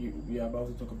we are about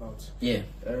to talk about. Yeah.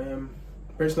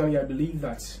 Personally, I believe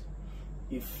that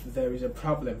if there is a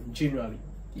problem, generally,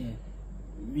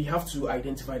 we have to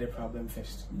identify the problem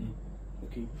first.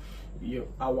 Okay.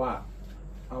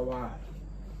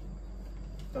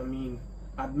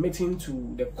 Admitting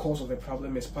to the cause of the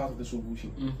problem is part of the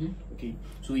solution. Okay.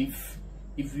 So if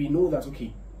we know that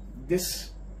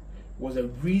this was a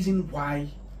reason why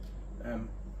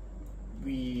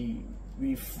we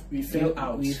fell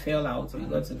out. We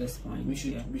got to this point. We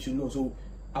should know. So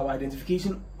our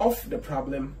identification of the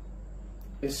problem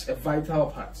is a vital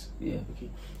part. Okay.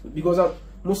 Because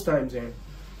most times, it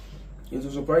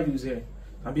will surprise you say,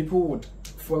 and people would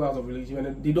fall out of relationship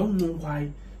and they don't know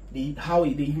why. How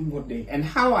they even got there, and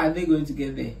how are they going to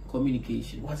get there?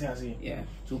 Communication. What I say? Yeah.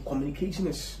 So communication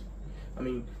is,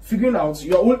 figuring out.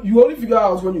 You only figure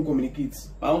out when you communicate.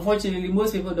 But unfortunately,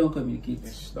 most people don't communicate.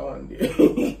 Yes, that one.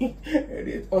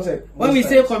 When we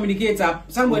say communicate,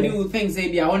 somebody who thinks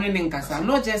they are only in casa,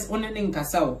 not just only in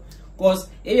casa. Because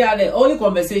the only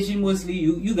conversation mostly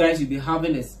you guys will be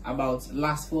having is about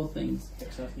last 4 things.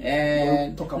 Exactly.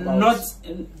 Talk about not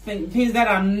things that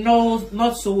are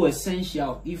not so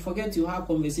essential. You forget to have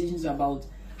conversations about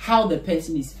how the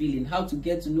person is feeling, how to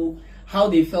get to know how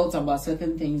they felt about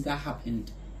certain things that happened.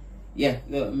 Yeah,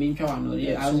 you have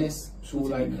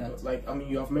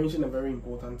mentioned a very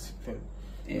important thing.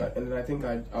 And I think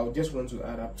I just want to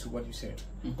add up to what you said.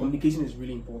 Communication is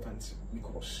really important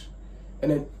because,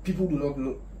 and then people do not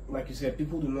know, like you said,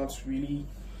 people do not really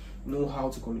know how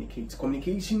to communicate.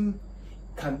 Communication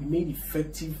can be made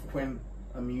effective when,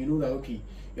 I mean, you know that, okay,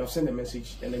 you have sent a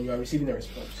message and then you are receiving a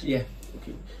response. Yeah.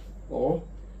 Okay. Or,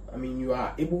 I mean, you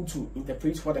are able to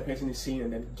interpret what the person is saying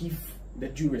and then give the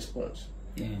due response.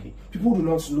 Yeah. Okay. People do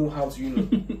not know how to, you know,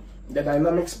 the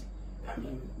dynamics, I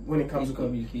mean, when it comes to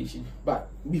communication. But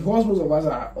because most of us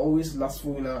are always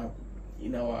lustful in our,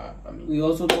 I mean. We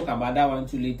also talk about that one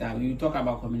too later. We will talk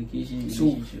about communication.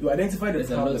 So you identify the problem.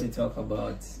 There's a lot to talk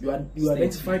about. You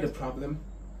identify the problem,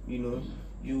 you know.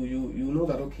 You know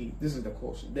that, okay, this is the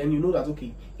cause. Then you know that,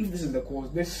 okay, if this is the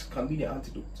cause, this can be the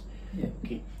antidote. Yeah.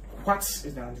 Okay. What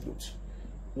is the antidote?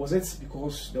 Was it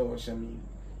because there was, I mean,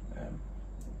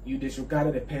 you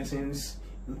disregarded the person's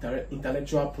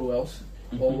intellectual prowess,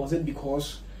 or was it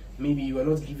because maybe you were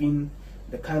not giving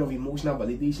the kind of emotional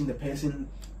validation the person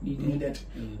needed?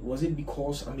 Was it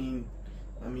because, I mean,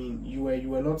 you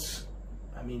were not,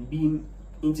 I mean, being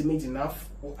intimate enough?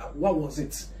 What was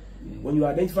it? When you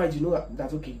identified, you know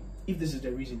that okay, if this is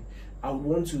the reason, I would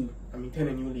want to, I mean, turn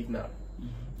a new leaf now.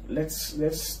 Let's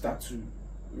start to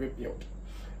rebuild.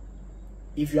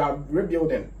 If you are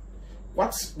rebuilding,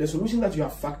 what's the solution that you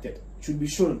have factored should be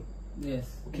shown.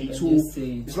 Yes. Okay, so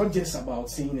it's not just about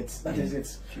saying it. That is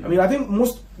it. I mean, I think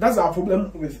that's our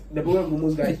problem with the problem with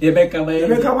most guys. You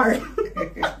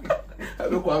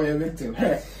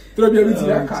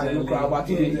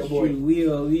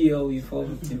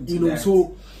know,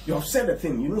 so you have said the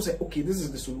thing, you know, say, okay, this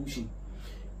is the solution.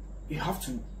 You have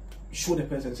to show the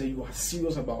person, say you are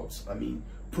serious about, I mean,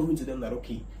 proving to them that,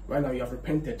 okay, right now you have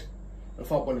repented. And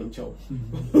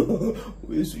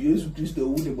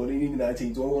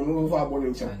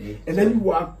then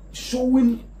you are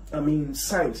showing, I mean,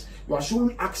 signs, you are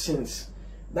showing actions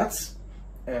that's,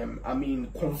 I mean,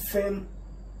 confirm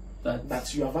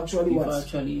that you have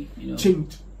actually, you know,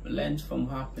 changed, learned from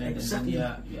what happened. Exactly.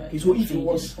 And then, so if it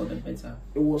was for the better,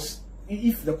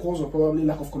 if the cause was probably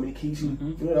lack of communication,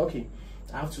 you know, that, okay,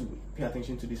 I have to pay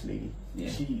attention to this lady.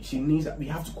 She needs that. We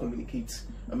have to communicate.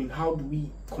 I mean, how do we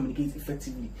communicate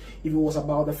effectively? If it was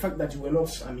about the fact that you were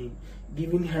not, I mean,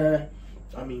 giving her,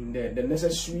 I mean, the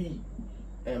necessary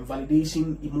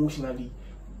validation emotionally,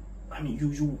 I mean,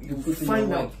 you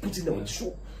find out, put it there,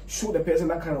 show the person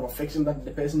that kind of affection that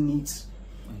the person needs,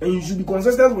 and you should be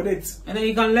consistent with it. And then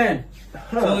you can learn.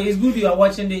 So it's good you are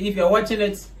watching it. If you are watching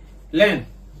it, learn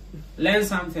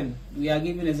something. We are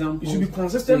giving examples. You should be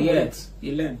consistent with it.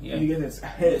 You learn. Yeah. You get it.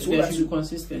 So there should be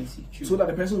consistency. True. So that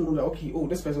the person will know that, okay, oh,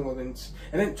 this person wasn't.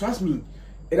 And then trust me,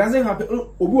 it doesn't happen.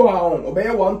 Obey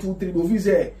 1, 2, 3.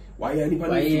 Why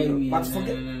anybody? But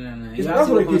forget. No. It's not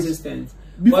going to be consistent.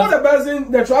 Before the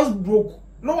person, the trust broke.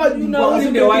 Nobody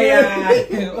knows the wire.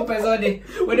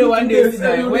 When the one day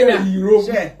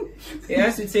it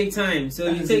has to take time. So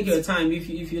you take your time.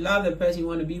 If you love the person, you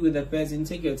want to be with the person,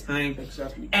 take your time.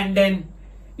 Exactly. And then,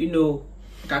 you know,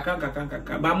 but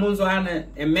monzo ana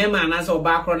mema anaso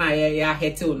background ya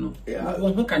hetel no.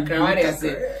 Who kakra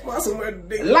say.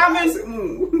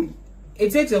 Loving.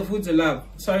 It takes a fool to love.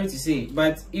 Sorry to say,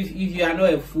 but if you are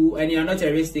not a fool and you are not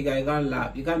a risk taker, you can't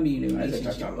love. You can't be in a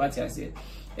relationship. What I said.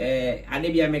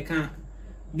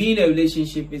 Being in a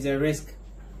relationship is a risk.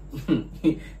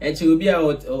 It will be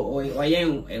out or as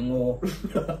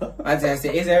I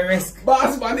say, it's a risk.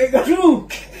 True,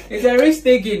 it's a risk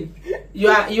taking.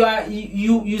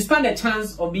 You stand a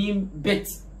chance of being bit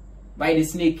by the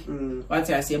snake. What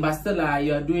I say, but still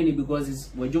you are doing it because it's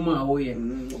wajuma away.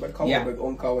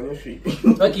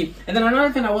 Okay, and then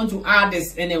another thing I want to add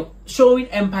is showing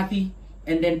empathy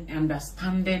and then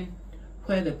understanding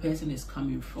where the person is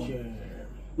coming from.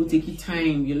 You take your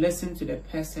time, you listen to the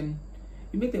person,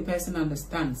 you make the person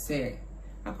understand, say,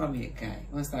 I call me a guy,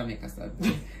 one time make a start.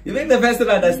 You make the person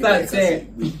understand, say,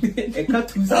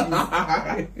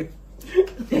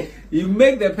 you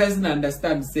make the person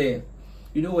understand, say,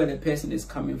 you know where the person is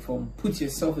coming from. Put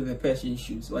yourself in the person's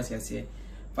shoes. What I say?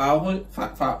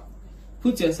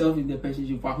 Put yourself in the person's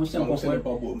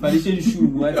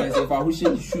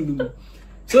shoes.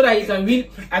 So that you can really,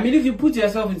 I mean, if you put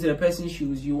yourself into the person's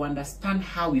shoes, you understand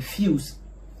how it feels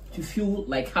to feel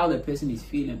like how the person is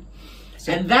feeling,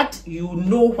 and that you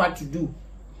know what to do.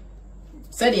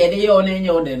 Said the idea on any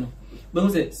other,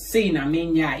 but saying I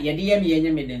mean, yeah,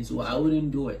 so I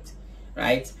wouldn't do it,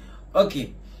 right?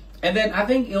 Okay, and then I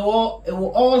think it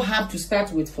will all have to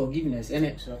start with forgiveness, and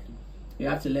exactly. You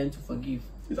have to learn to forgive,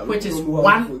 which is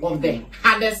one of the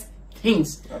hardest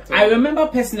things. I remember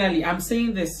personally, I'm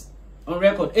saying this on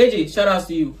record. AJ, shout out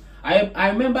to you. I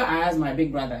remember I asked my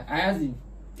big brother, I asked him,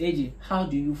 AJ, how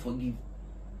do you forgive?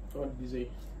 What did he say?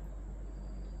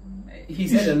 He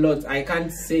said a lot. I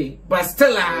can't say, but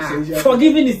still,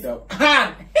 forgiving is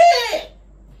hard. Hey!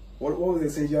 What was the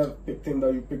essential thing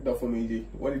that you picked up from AJ?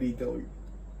 What did he tell you?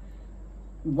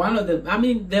 One of the, I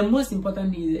mean, the most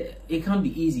important is it can't be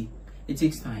easy. It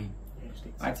takes time. Yes,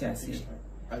 it takes time.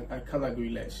 I can't agree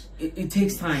less. It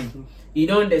takes time. You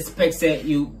don't expect that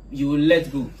you will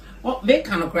let go. Well, they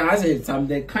kind of cry. I said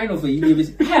something kind of forgiving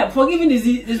is not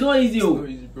easy. It's not easy,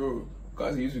 bro.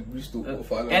 Because he used to Bristol.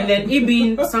 And then it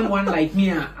being someone like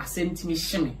me, I sent to me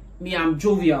shimmy. Me, I'm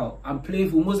jovial. I'm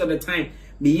playful most of the time.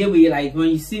 Me, like when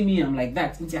you see me, I'm like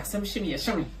that. It's a shimmy.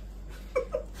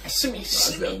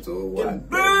 It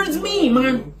burns me,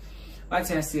 man.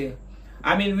 What I say?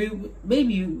 I mean,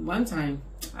 maybe one time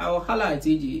I'll holler at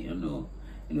AJ, you know,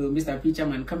 Mr. Preacher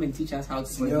Man, come and teach us how to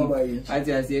forgive. I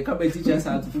say, come and teach us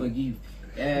how to forgive.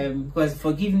 Because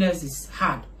forgiveness is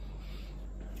hard.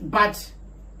 But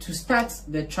to start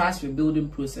the trust rebuilding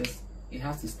process, it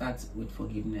has to start with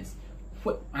forgiveness.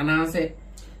 And I say,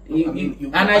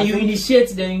 you initiate,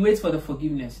 then you wait for the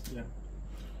forgiveness. Yeah.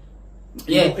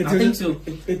 Yeah, I think so.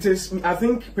 It is. I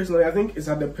think personally, I think it's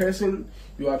that the person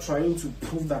you are trying to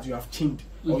prove that you have changed,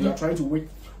 or you are trying to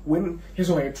win his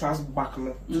or her trust back,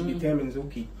 to determine,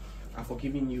 okay, I've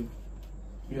forgiven you.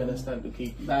 You understand?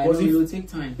 Okay, but it will take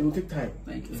time. It will take time.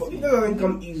 Forgiveness doesn't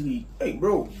come easily. Hey,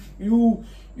 bro, you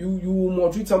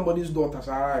maltreat somebody's daughter,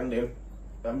 and then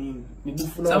I mean,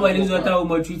 somebody's daughter will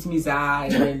maltreat me, sir. I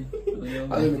don't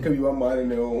can be one man in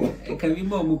the home. It can be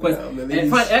more because I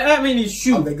mean it's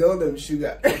true. The girl them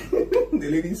sugar. The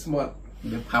lady smart.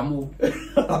 The pamo.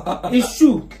 It's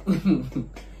true.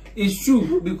 It's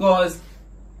true because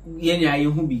yeah.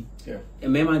 A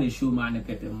man is true man a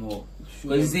pepper more.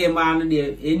 Because say man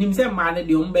the him say man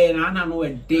the umbe na I know a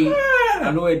day.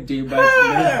 I know a day but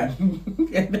hey,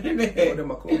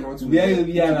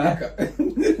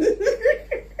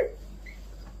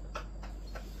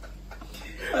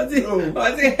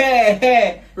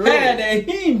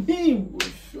 him.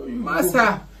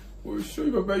 Master. We'll show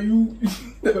you, Papa. You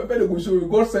better go show you.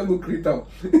 God send no creator.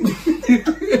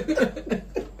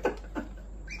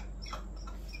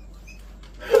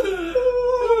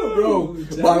 Bro,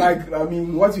 but like, I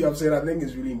mean, what you have said, I think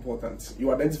is really important.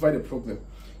 You identify the problem.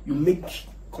 You make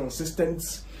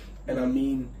consistent, and I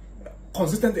mean,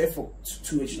 consistent effort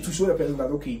to show the person that,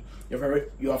 okay,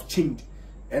 you have changed.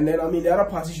 And then, I mean, the other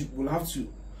parties will have to,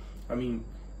 I mean,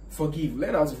 forgive.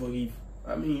 Learn how to forgive.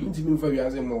 I mean,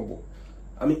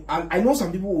 I mean, I know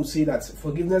some people will say that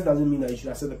forgiveness doesn't mean that you should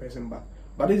accept the person back.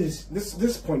 But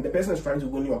this point, the person is trying to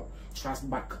win your trust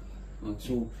back. Okay.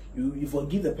 So you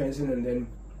forgive the person, and then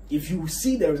if you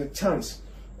see there is a chance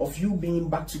of you being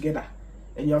back together,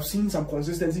 and you have seen some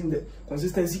consistency in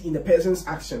the person's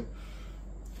action,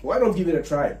 why not give it a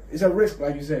try? It's a risk,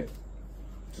 like you said.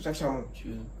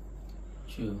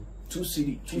 True. Two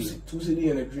city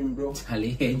and a dream, bro.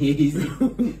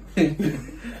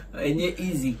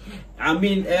 Easy. I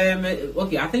mean,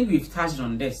 okay, I think we've touched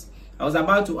on this. I was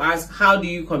about to ask, how do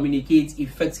you communicate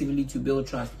effectively to build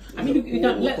trust? I mean,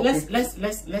 let's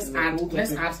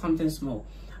add something small.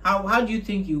 How do you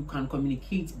think you can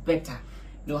communicate better?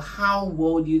 You know, how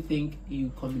well do you think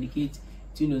you communicate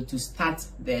to start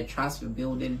the trust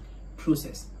rebuilding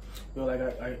process? You know, like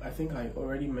I think I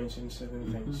already mentioned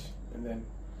certain things, and then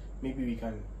maybe we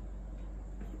can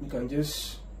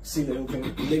just say a little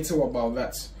thing later about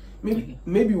that.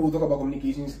 Maybe we'll talk about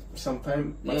communications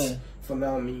sometime, but for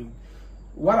now, I mean,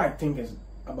 what I think is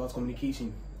about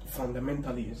communication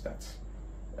fundamentally is that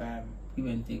give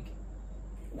and take.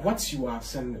 What you are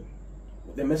sending,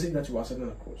 the message that you are sending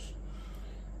across,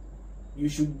 you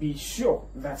should be sure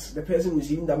that the person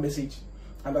receiving that message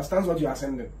understands what you are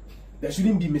sending. There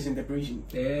shouldn't be misinterpretation.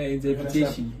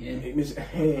 Interpretation.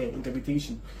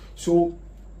 Interpretation. So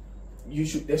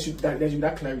there should be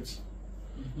that clarity.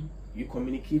 You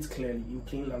communicate clearly in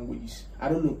plain languages. I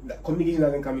don't know. Communication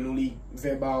doesn't come in only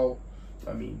verbal.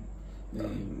 I mean,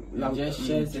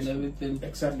 gestures and everything.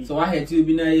 Exactly. So I had to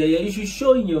be you should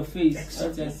show in your face.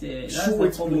 Exactly. That's show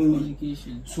it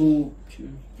communication. So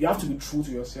you have to be true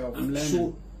to yourself.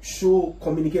 Show,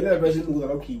 communicate. Let the person know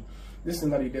that, okay, this thing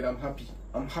that you did, I'm happy.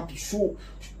 Show.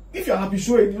 If you're happy,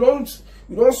 show it. You don't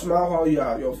smile while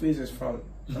your face is frowning.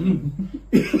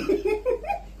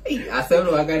 I said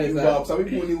no, I got it.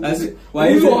 Why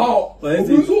is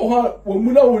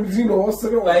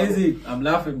it? I'm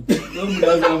laughing.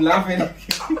 I'm laughing.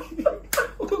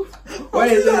 Why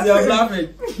is it I'm laughing?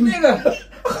 Nigga,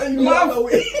 you laugh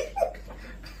away.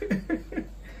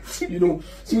 You know,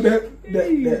 so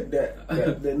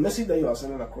the message that you are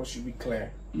sending across should be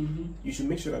clear. You should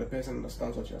make sure that the person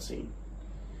understands what you are saying.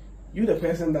 you the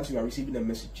person that you are receiving a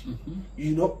message,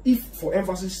 you know, if for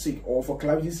emphasis sake or for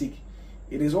clarity's sake,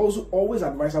 it is also always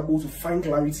advisable to find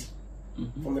clarity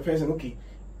from the person. Okay,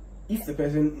 if the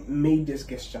person made this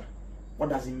gesture, what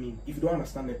does it mean? If you don't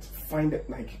understand it, find out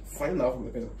from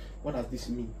the person, what does this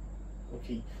mean?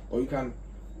 Okay, or you can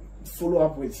follow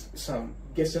up with some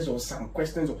gestures or some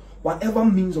questions or whatever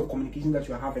means of communication that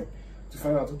you are having to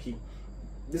find out, okay,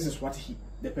 this is what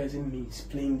the person means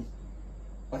plainly.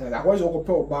 But like, why is your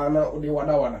banner or the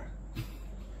wada?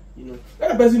 You know,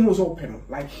 that person knows open,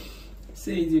 like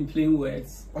say it in plain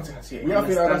words. What I say? You have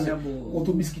to go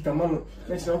to biscuit a man,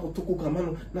 let's go to cook a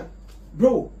man,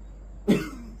 bro.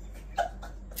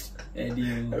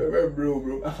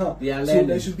 Bro. So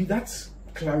there should be that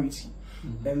clarity.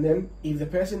 And then if the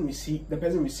person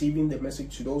receiving the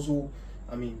message should also,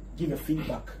 I mean, give a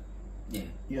feedback. Yeah,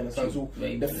 you understand. So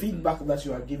the feedback that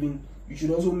you are giving, you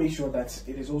should also make sure that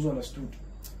it is also understood.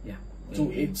 Yeah. So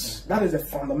that is a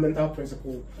fundamental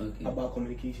principle about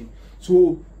communication.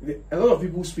 So a lot of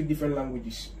people speak different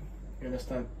languages. You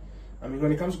understand? I mean,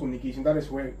 when it comes to communication, that is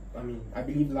where, I mean, I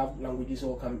believe love languages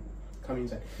all come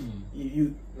inside.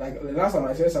 You like the last time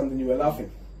I said something, you were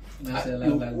laughing. That's a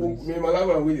love language. My love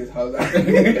language is how that.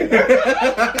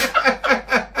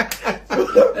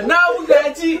 Now we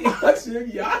got you. I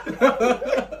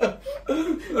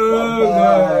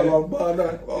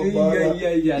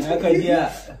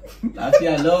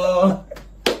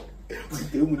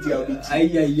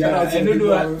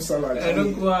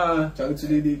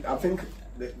think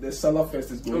the Salah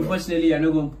Fest is going. Unfortunately, I'm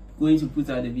not going to put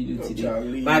out the video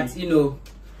today. But you know,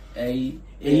 we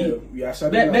are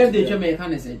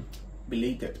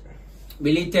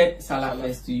belated Salah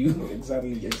Fest to you.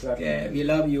 Exactly. We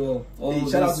love you all.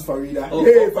 Shout out to Farida.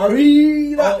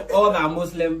 Farida! All our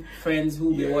Muslim friends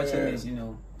who be watching this, you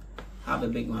know, have a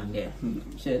big one there.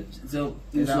 So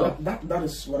that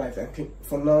is what I think.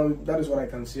 For now, that is what I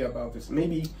can say about this.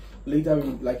 Maybe later,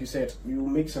 like you said, we will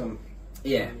make some.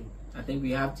 Yeah. I think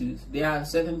we have to. There are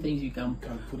certain things you can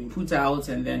put out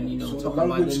and then, you know, so talk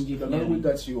about them. The language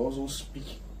that you also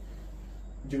speak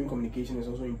during communication is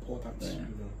also important. Yeah. You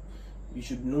know, you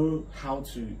should know how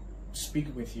to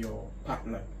speak with your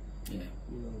partner. Yeah.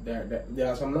 You know, there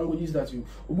are some languages that you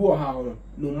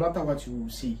no matter what you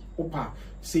say,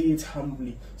 say it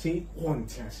humbly, say it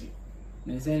wont.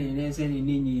 No.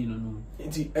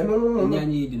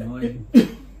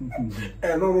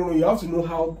 You have to know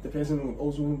how the person will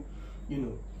also, you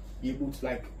know, be able to,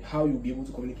 like, how you'll be able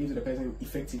to communicate to the person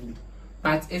effectively.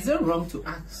 But is it wrong to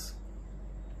ask?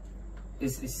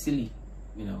 It's silly,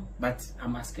 you know, but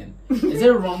I'm asking. Is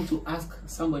it wrong to ask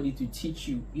somebody to teach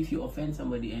you, if you offend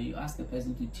somebody and you ask the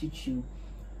person to teach you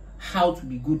how to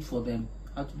be good for them,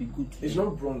 how to be good to It's them?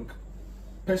 not wrong.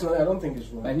 Personally, I don't think it's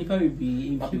wrong. But Nipa will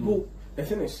be but people, the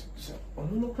thing is, they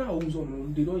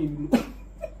don't even know.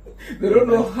 They don't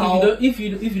know how. If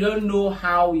you don't know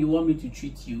how you want me to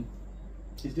treat you,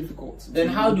 it's difficult. Then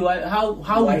how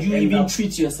would you even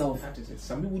treat yourself? That is it.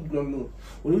 Some people do not know.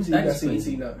 When you say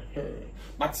that,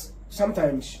 but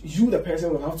sometimes you, the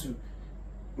person, will have to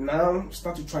now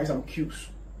start to try some cues,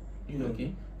 you know,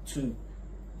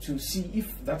 to see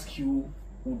if that cue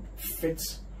would fit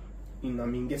in, I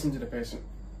mean, getting to the person.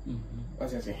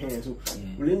 As I say, so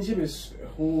relationship is a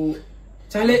whole.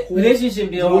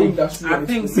 Relationship is whole industry. I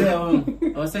think so.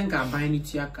 I was saying combine it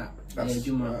to that's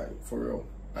for real.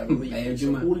 I believe it's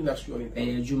a whole industry on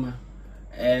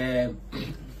it.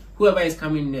 Whoever is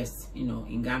coming next, you know,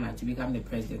 in Ghana to become the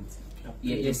president,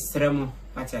 yes, Remo,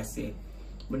 what I say,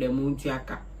 but the moon to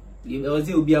Yaka,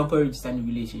 will be encouraged in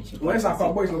relationship. Where's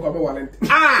our boys?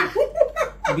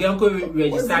 Be encouraged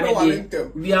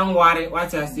registered, be unworried,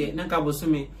 what I say,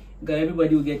 Nakabosumi,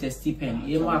 everybody will get a stipend,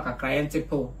 you mark a client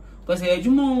poll. Because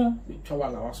small.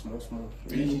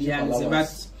 Yeah,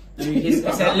 but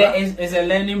it's a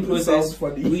learning process.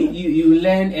 You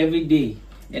learn every day,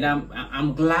 and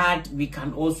I'm glad we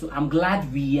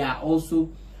are also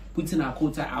putting our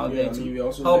quota out there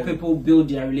to help people build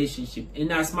their relationship,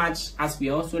 in as much as we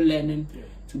are also learning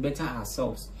to better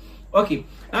ourselves. Okay,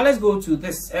 now let's go to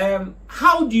this.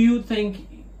 How do you think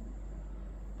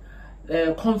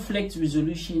conflict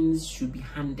resolutions should be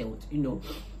handled? You know,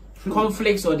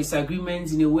 conflicts or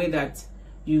disagreements in a way that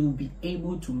you will be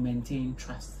able to maintain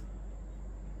trust.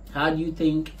 How do you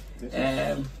think?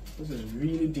 This is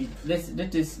really deep. This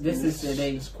is the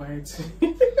day. It's quite.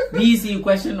 BC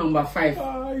question number 5.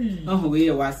 Oh,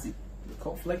 where was it?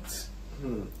 Conflict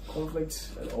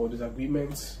or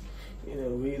disagreements in a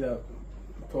way that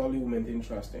probably will maintain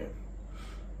trust.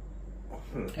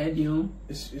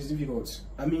 It's difficult.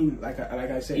 I mean, like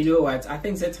I said. You know what? I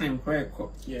think that time correct.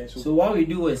 Yeah. So what we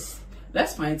do is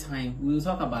let's find time. We'll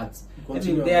talk about.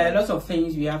 There are lots of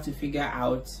things we have to figure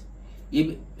out,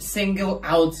 single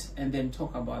out, and then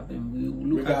talk about them. We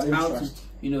will look at how to,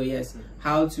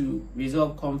 how to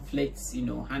resolve conflicts.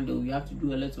 Handle. We have to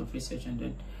do a lot of research and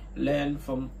then learn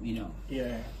from.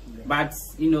 But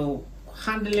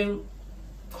handling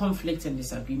conflict and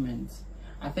disagreements,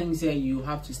 I think you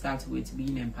have to start with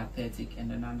being empathetic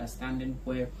and then understanding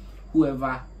where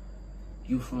whoever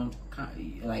you from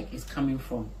is coming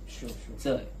from. Sure.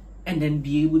 So, and then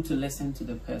be able to listen to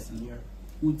the person.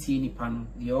 Who the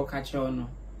catch on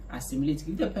assimilate,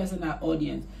 give the person an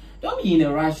audience. Don't be in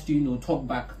a rush to talk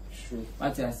back. Sure.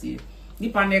 What I say.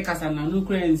 Why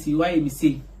you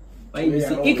say?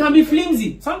 It can be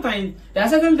flimsy. Sometimes there are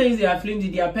certain things that are flimsy,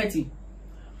 they are petty.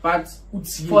 But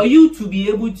for you to be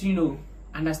able to,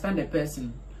 understand the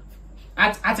person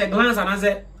at a glance, and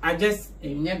I just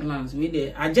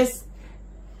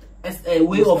a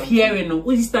way of hearing.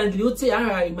 Instantly, you say,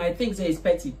 you might think it's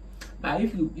petty. But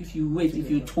if you wait,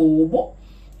 if you turbo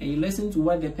and you listen to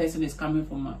what the person is coming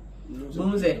from,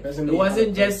 it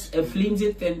wasn't just a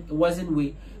flimsy thing. It wasn't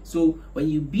way. So when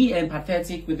you be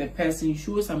empathetic with the person, you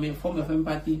show some form of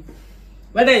empathy,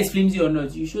 whether it's flimsy or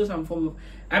not. You show some form of,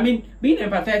 being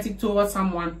empathetic towards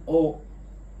someone or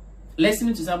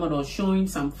listening to someone or showing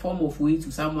some form of way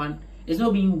to someone is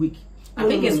not being weak. I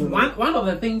think it's one of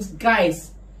the things,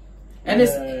 guys, and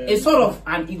it's sort of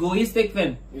an egoistic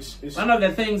thing. It's one of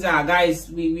the things that guys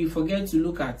we forget to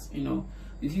look at.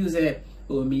 If you say,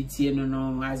 oh, me as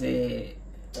a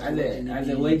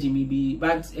where Jimmy be,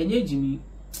 but any Jimmy.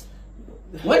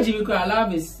 What Jimmy cry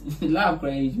love is love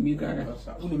cry Jimmy cry.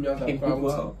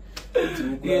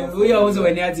 We also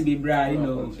when you have to be brave,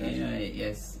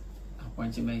 yes.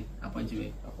 Appointment. I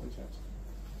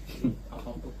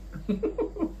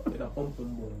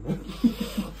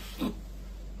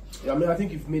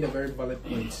think you've made a very valid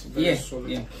point. Very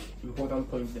solid,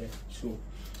 important point there. So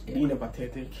being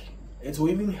empathetic, it will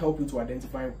even help you to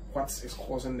identify what is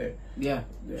causing the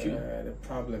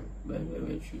problem.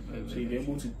 Very true. So you're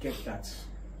able to get that.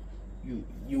 You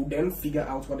then figure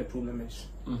out what the problem is.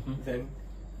 Then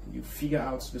you figure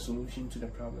out the solution to the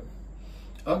problem.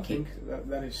 Okay. I think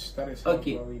that is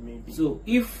okay. How it may be. So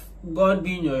if God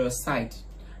being on your side,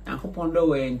 and hope on the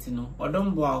way, or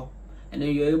don't bow, and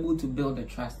then you're able to build the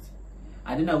trust.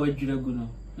 I didn't know what you're going to.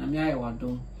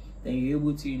 Then you're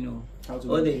able to, how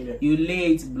to you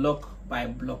lay it block by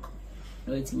block.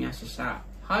 How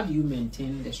do you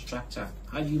maintain the structure?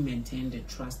 How do you maintain the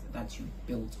trust that you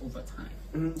built over time?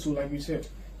 So like you said,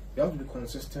 you have to be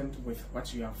consistent with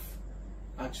what you have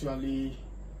actually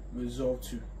resolved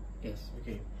to. Yes.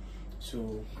 Okay.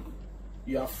 So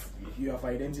you have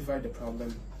identified the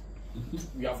problem.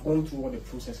 You have gone through all the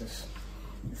processes.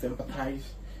 You've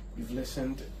empathized, you've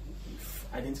listened, you've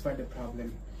identified the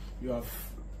problem, you have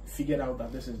figured out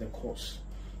that this is the cause.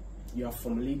 You have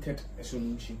formulated a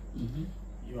solution.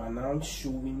 You are now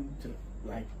showing the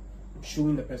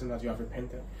person that you have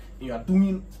repented. And you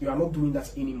are not doing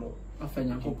that anymore.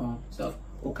 So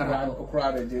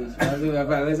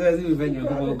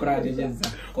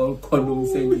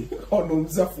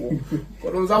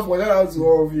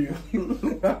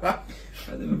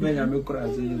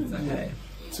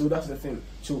so that's the thing.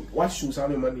 So what shows how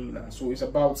the money now? So it's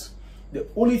about the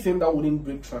only thing that wouldn't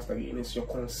break trust again is your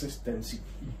consistency.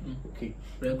 Okay.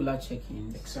 Regular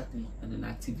check-ins. Exactly. And then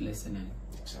active listening.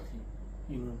 Exactly.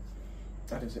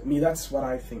 That is it. That's what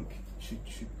I think.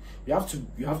 You have to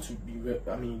be.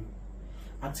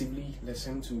 Actively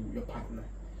listen to your partner.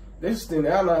 This thing,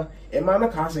 a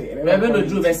man can't say.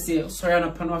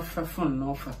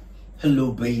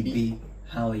 Hello, baby.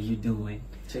 How are you doing?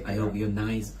 I hope your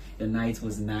night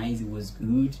was nice. It was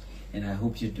good, and I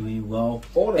hope you're doing well.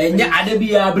 And yeah, I'd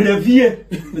be a brevier.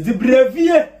 The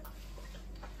brevier.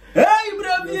 Hey,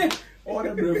 brevier. All the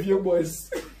brevier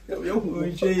boys.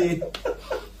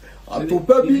 I think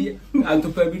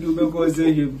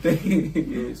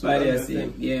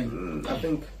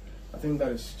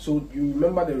that is so. You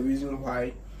remember the reason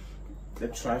why the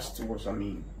trust was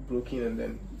broken, and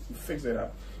then you fix it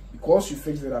up. Because you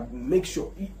fix it up, make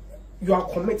sure you are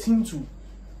committing to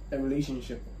a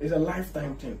relationship. It's a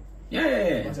lifetime thing. Yeah.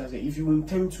 If you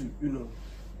intend to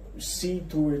see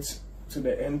through it to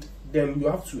the end, then you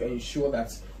have to ensure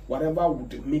that whatever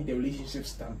would make the relationship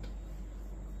stand,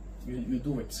 you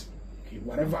do it. Okay,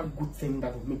 whatever good thing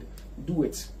that would make, do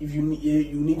it. If you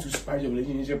need to spice your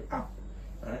relationship up,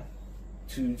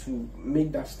 to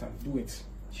make that stand, do it.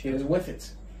 It is worth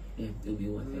it. Yeah, it'll be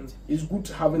worth it. It's good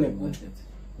having a good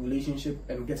relationship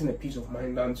and getting a peace of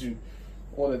mind than to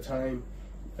all the time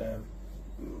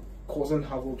causing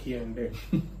havoc here and there.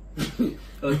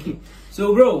 Okay.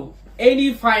 So, bro,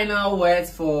 any final words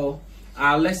for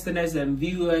our listeners and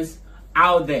viewers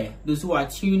out there, those who are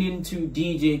tuning to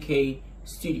DJay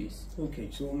Studios? Okay,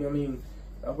 so I mean,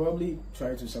 I'll probably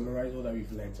try to summarize all that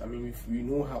we've learned. I mean, if we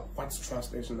know what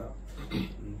trust is now,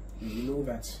 we know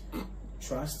that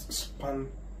trust span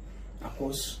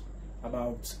across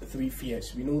about 3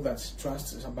 fears. We know that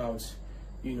trust is about,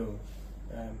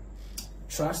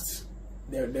 trust.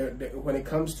 When it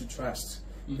comes to trust,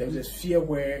 there's this fear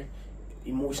where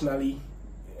emotionally,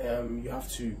 you have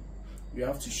to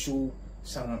show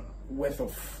some worth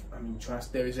of,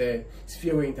 trust. There is a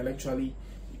sphere where intellectually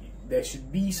there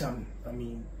should be some,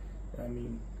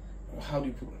 how do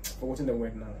you put, forgotten the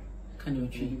word now? Can you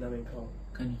cheat?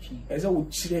 As I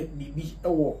would cheat BB,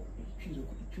 oh,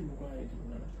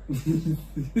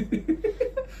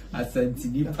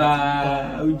 Asante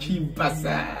pa uchi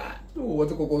pasa. Oh, what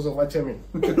the cause of Fachemin?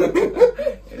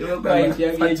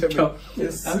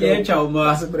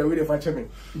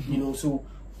 So,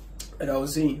 and I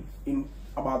was saying, in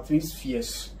about 3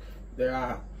 spheres, there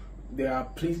are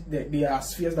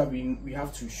spheres that we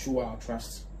have to show our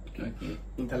trust. Okay.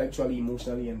 Intellectually,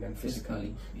 emotionally, and then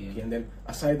physically. Yeah. Okay, and then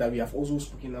aside that, we have also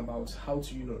spoken about how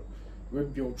to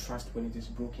rebuild trust when it is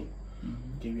broken.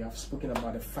 Okay, we have spoken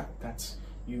about the fact that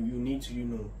you need to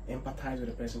empathize with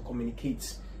the person,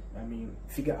 communicate,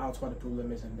 figure out what the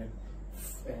problem is, and then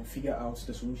figure out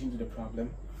the solution to the problem,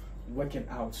 work it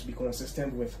out, be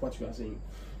consistent with what you are saying.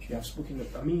 You have spoken.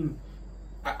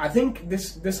 I think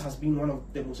this has been one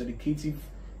of the most educative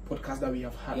podcasts that we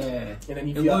have had. Yeah.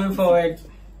 And then going forward,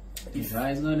 it's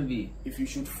going to be. If you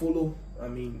should follow,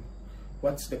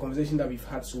 what's the conversation that we've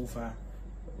had so far,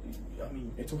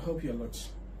 it will help you a lot.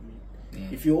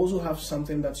 Yeah. If you also have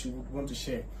something that you would want to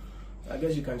share, I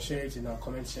guess you can share it in our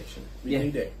comment section. We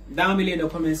need it down below in the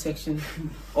comment section,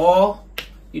 or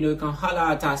you can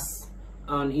holler at us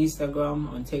on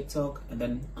Instagram, on TikTok, and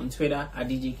then on Twitter at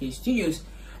DJay Studios.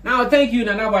 Now, thank you,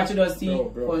 Nana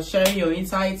Bachidosi, for sharing your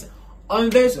insights on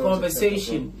this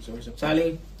conversation.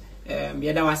 Charlie,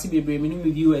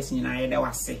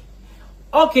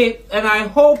 okay, and I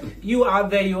hope you out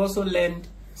there, you also learned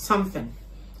something.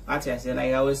 As I said,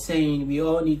 like I was saying, we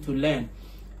all need to learn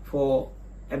for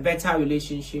a better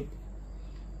relationship,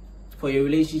 for your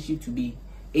relationship to be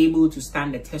able to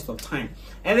stand the test of time.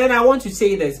 And then I want to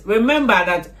say this: remember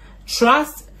that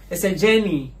trust is a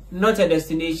journey, not a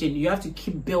destination. You have to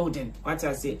keep building. What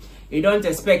I say, you don't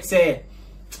expect say,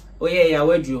 oh yeah,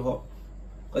 where do you hope?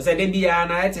 Because I didn't be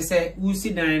an to say who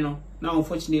sit down now.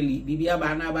 Unfortunately, bibi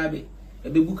abana baby a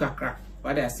big book a crack.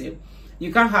 What I say,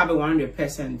 you can't have a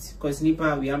 100% because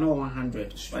Nipa we are not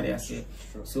 100. What I say,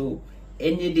 so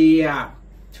any day,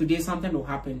 today something will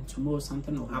happen, tomorrow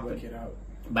something will happen. Work it out.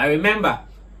 But remember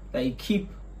that you keep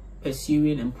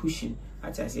pursuing and pushing,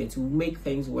 as I said, to make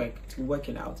things work, to work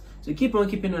it out. So keep on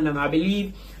keeping on, and I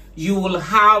believe you will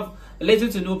have little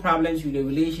to no problems with the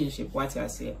relationship, what I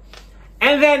say.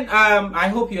 And then I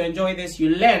hope you enjoy this, you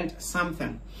learned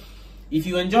something. If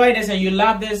you enjoyed this and you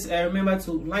love this, remember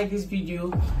to like this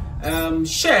video,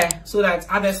 share so that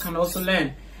others can also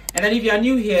learn. And then if you are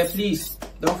new here, please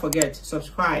don't forget to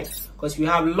subscribe, because we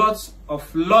have lots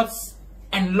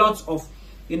and lots of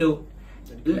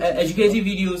educative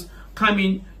videos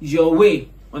coming your way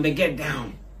on the Get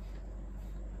Down.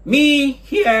 Me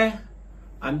here,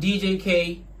 I'm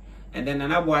DJay, and then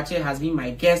Nana Boache has been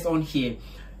my guest on here.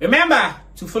 Remember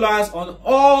to follow us on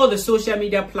all the social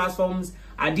media platforms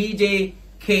at DJay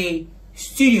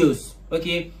Studios,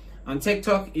 okay, on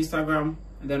TikTok, Instagram,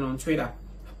 and then on Twitter.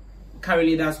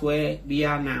 Currently, that's where we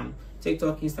are now: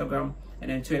 TikTok, Instagram, and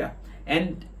then Twitter.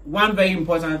 And one very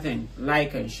important thing: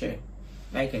 like and share.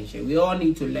 Like and share. We all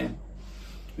need to learn.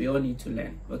 We all need to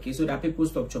learn, okay, so that people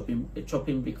stop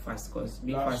chopping big fast, because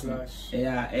big fast,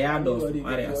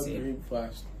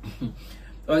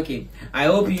 okay. I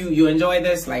hope you enjoy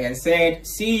this. Like I said,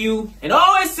 see you, and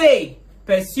always say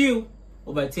pursue,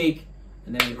 overtake,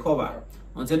 and then recover.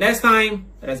 Until next time,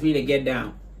 let us be the Get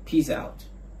Down. Peace out.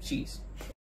 Cheers.